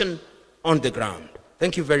action on the ground.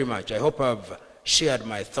 Thank you very much. I hope I've shared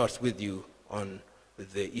my thoughts with you on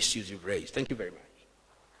the issues you've raised. Thank you very much.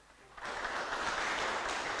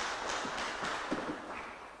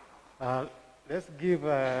 Let's give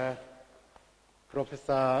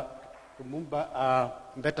Professor LUMUMBA a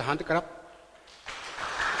better hand clap.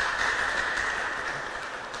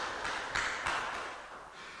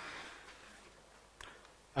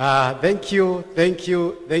 Thank you, thank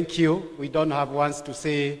you, thank you. We don't have words to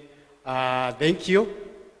say thank you.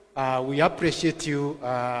 We appreciate you,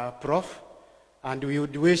 Prof, and we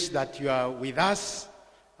would wish that you are with us.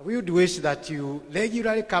 We would wish that you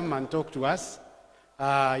regularly come and talk to us,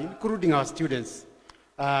 including our students.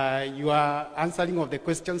 You are answering of the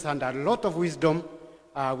questions and a lot of wisdom.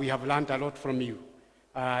 We have learned a lot from you.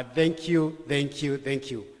 Thank you, thank you, thank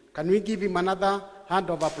you. Can we give him another hand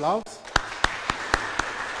of applause?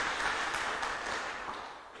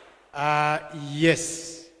 Yes.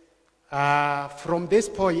 From this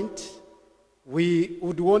point, we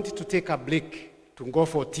would want to take a break to go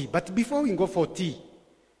for tea. But before we go for tea,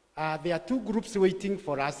 there are two groups waiting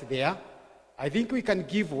for us there. I think we can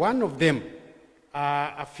give one of them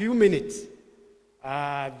a few minutes,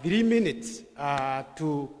 3 minutes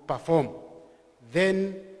to perform.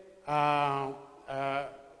 Then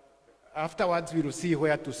afterwards we will see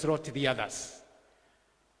where to slot the others.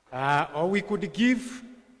 Or we could give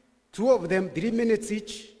two of them 3 minutes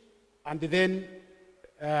each, and then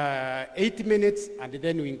 8 minutes, and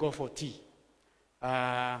then we go for tea.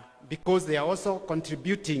 Because they are also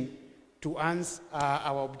contributing to answer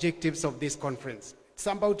our objectives of this conference. It's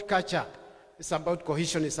about culture, it's about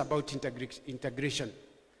cohesion, it's about integration.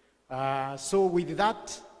 So with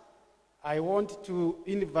that, I want to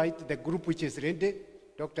invite the group which is ready.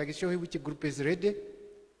 Dr. Gishohi, which group is ready?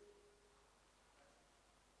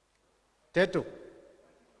 Teto?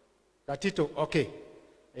 Gatito, okay.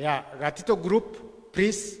 Yeah, Gatito group,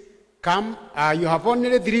 please come. You have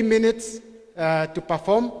only 3 minutes to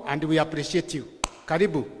perform, and we appreciate you.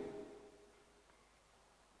 Karibu.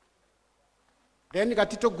 Then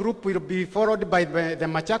Gatito group will be followed by the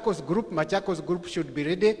Machakos group. Machakos group should be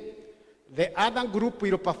ready. The other group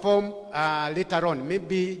will perform later on,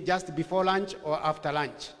 maybe just before lunch or after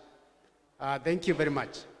lunch. Thank you very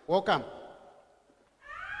much. Welcome.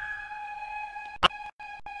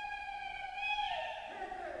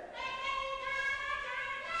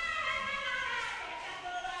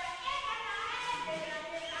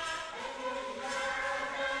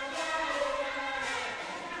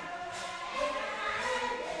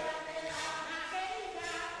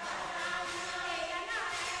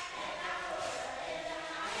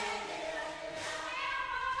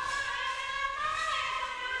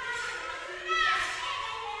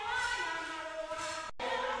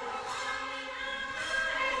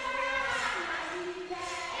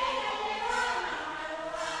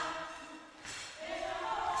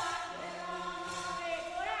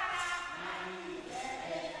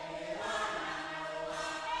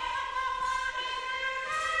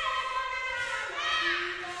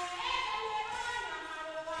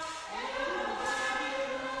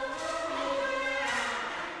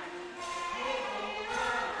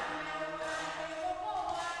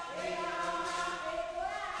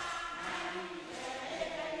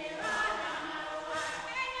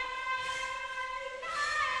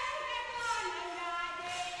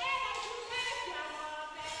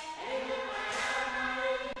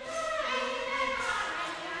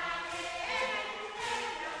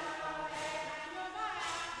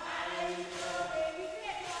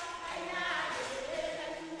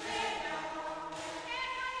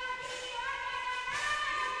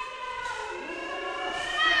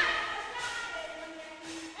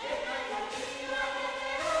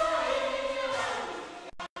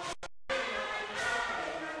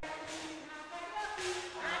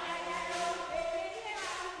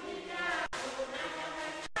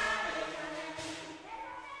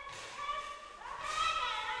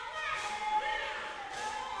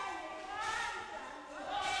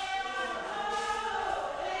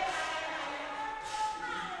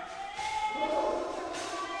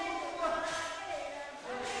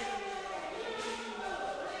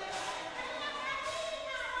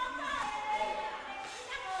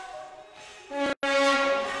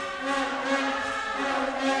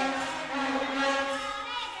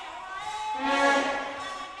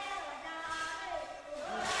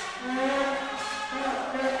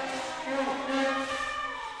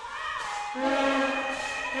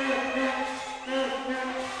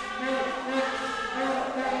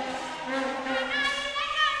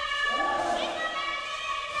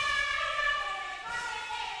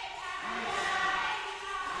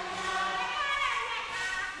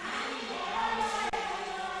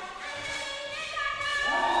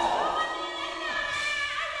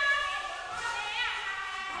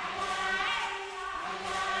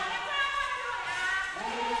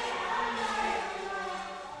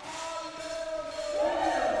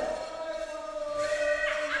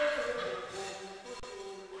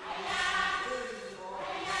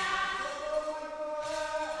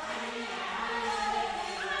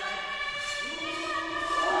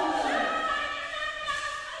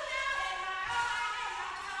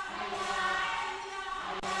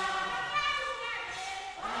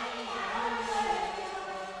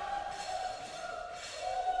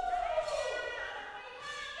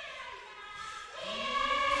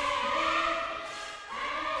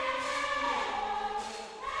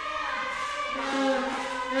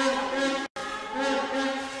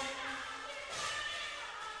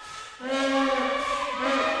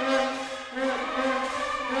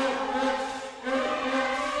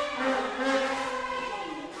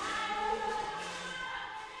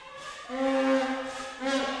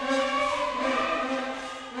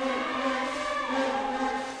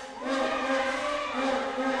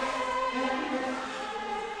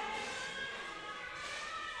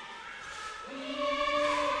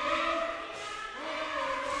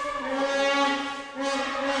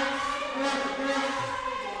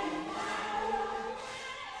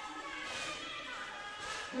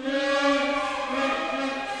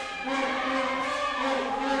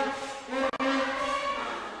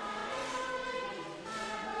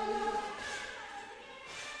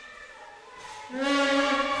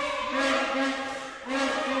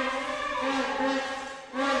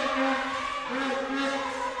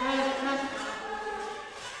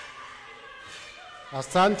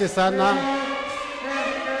 Asante sana.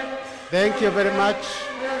 Thank you very much.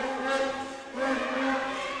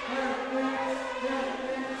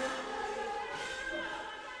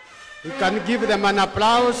 We can give them an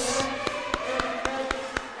applause.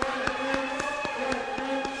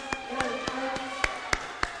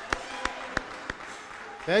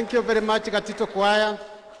 Thank you very much, Gatito Choir,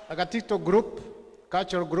 Gatito Group,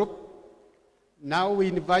 Cultural Group. Now we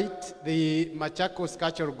invite the Machakos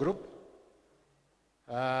Cultural Group.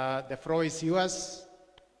 The floor is yours.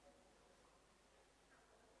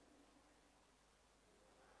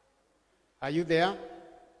 Are you there?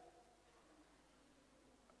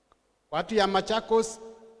 Watu ya Machakos,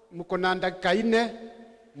 mko na dakika 4,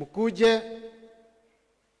 mkuje.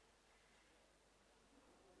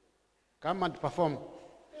 Come and perform.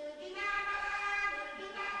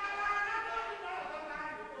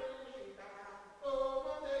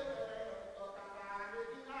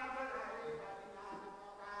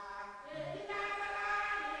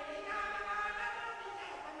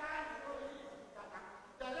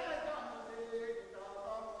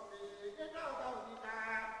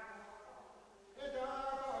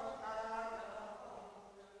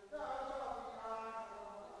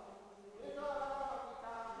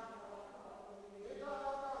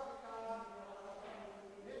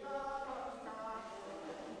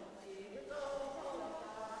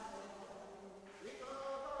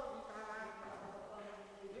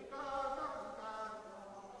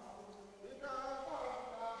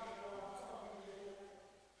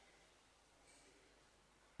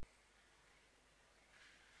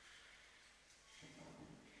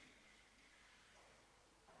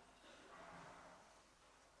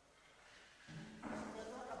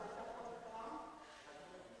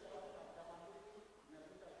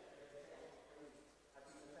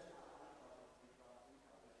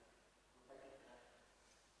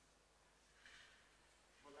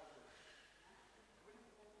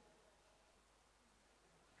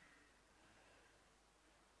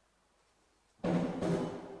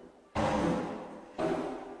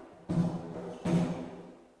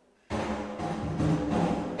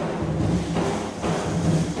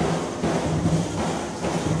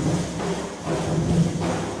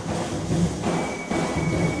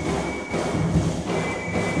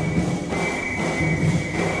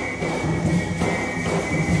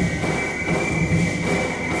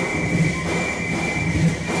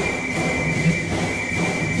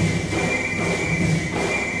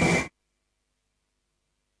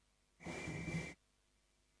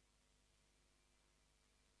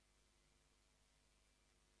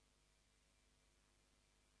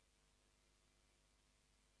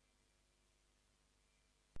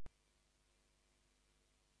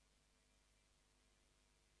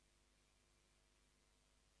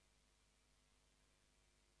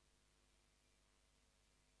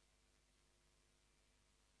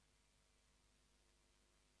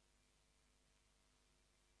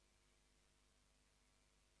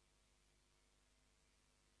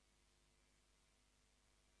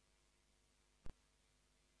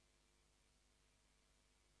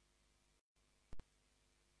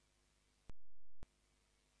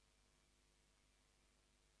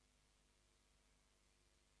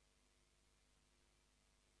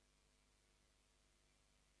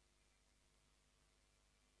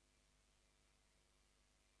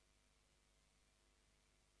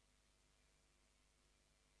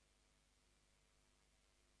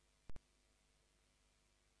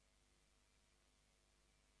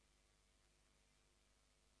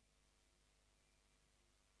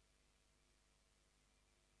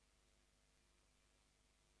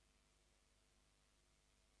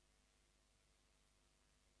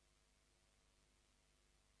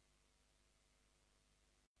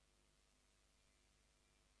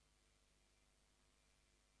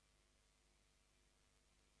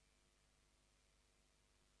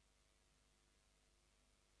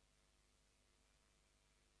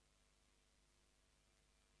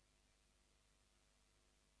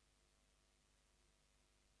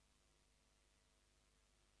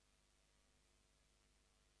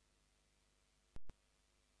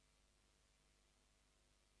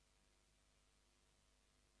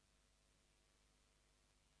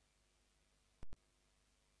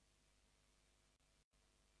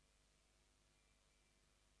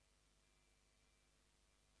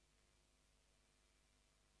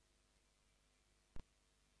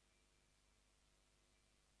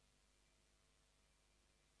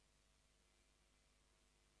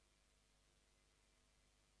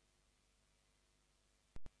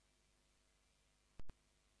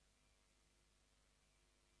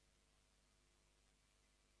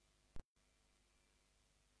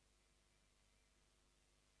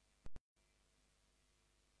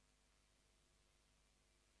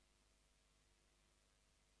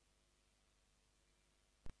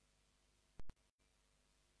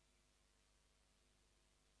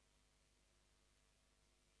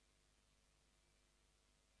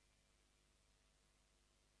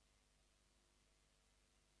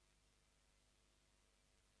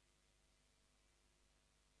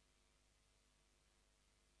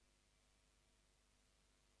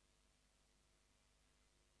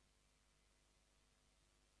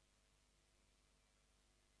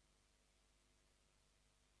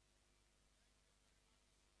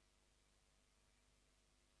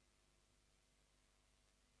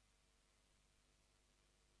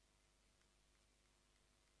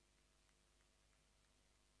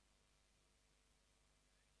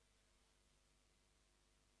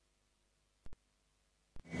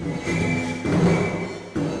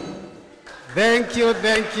 Thank you,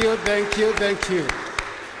 thank you, thank you, thank you.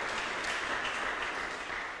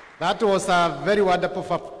 That was a very wonderful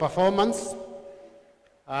performance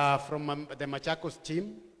from the Machakos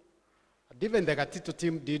team. Even the Gatito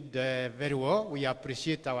team did very well. We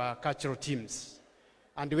appreciate our cultural teams.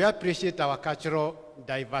 And we appreciate our cultural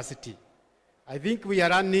diversity. I think we are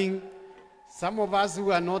running, some of us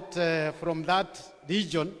who are not from that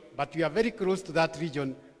region, but we are very close to that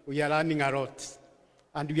region, we are learning a lot.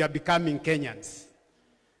 And we are becoming Kenyans.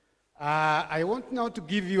 I want now to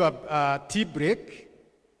give you a tea break.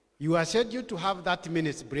 You are scheduled to have 30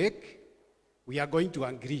 minutes break. We are going to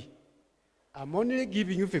agree. I'm only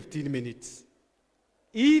giving you 15 minutes.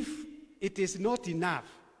 If it is not enough,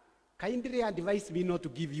 kindly advise me not to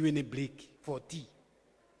give you any break for tea.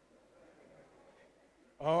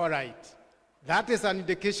 All right. That is an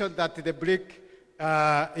indication that the break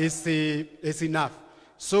is enough.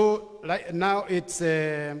 So right now it's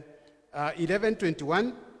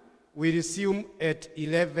 11:21. We resume at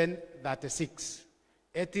 11:36.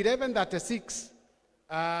 At 11:36,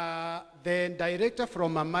 the director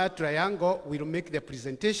from Amaya Triangle will make the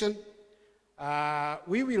presentation.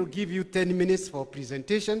 We will give you 10 minutes for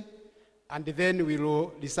presentation, and then we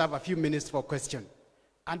will reserve a few minutes for question.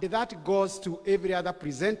 And that goes to every other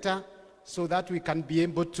presenter so that we can be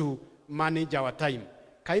able to manage our time.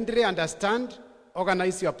 Kindly understand,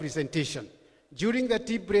 organize your presentation. During the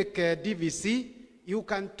tea break DVC, you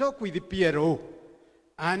can talk with the PRO.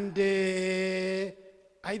 And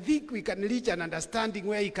I think we can reach an understanding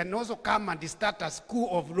where he can also come and start a school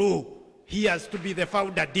of law. He has to be the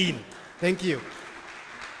founder dean. Thank you.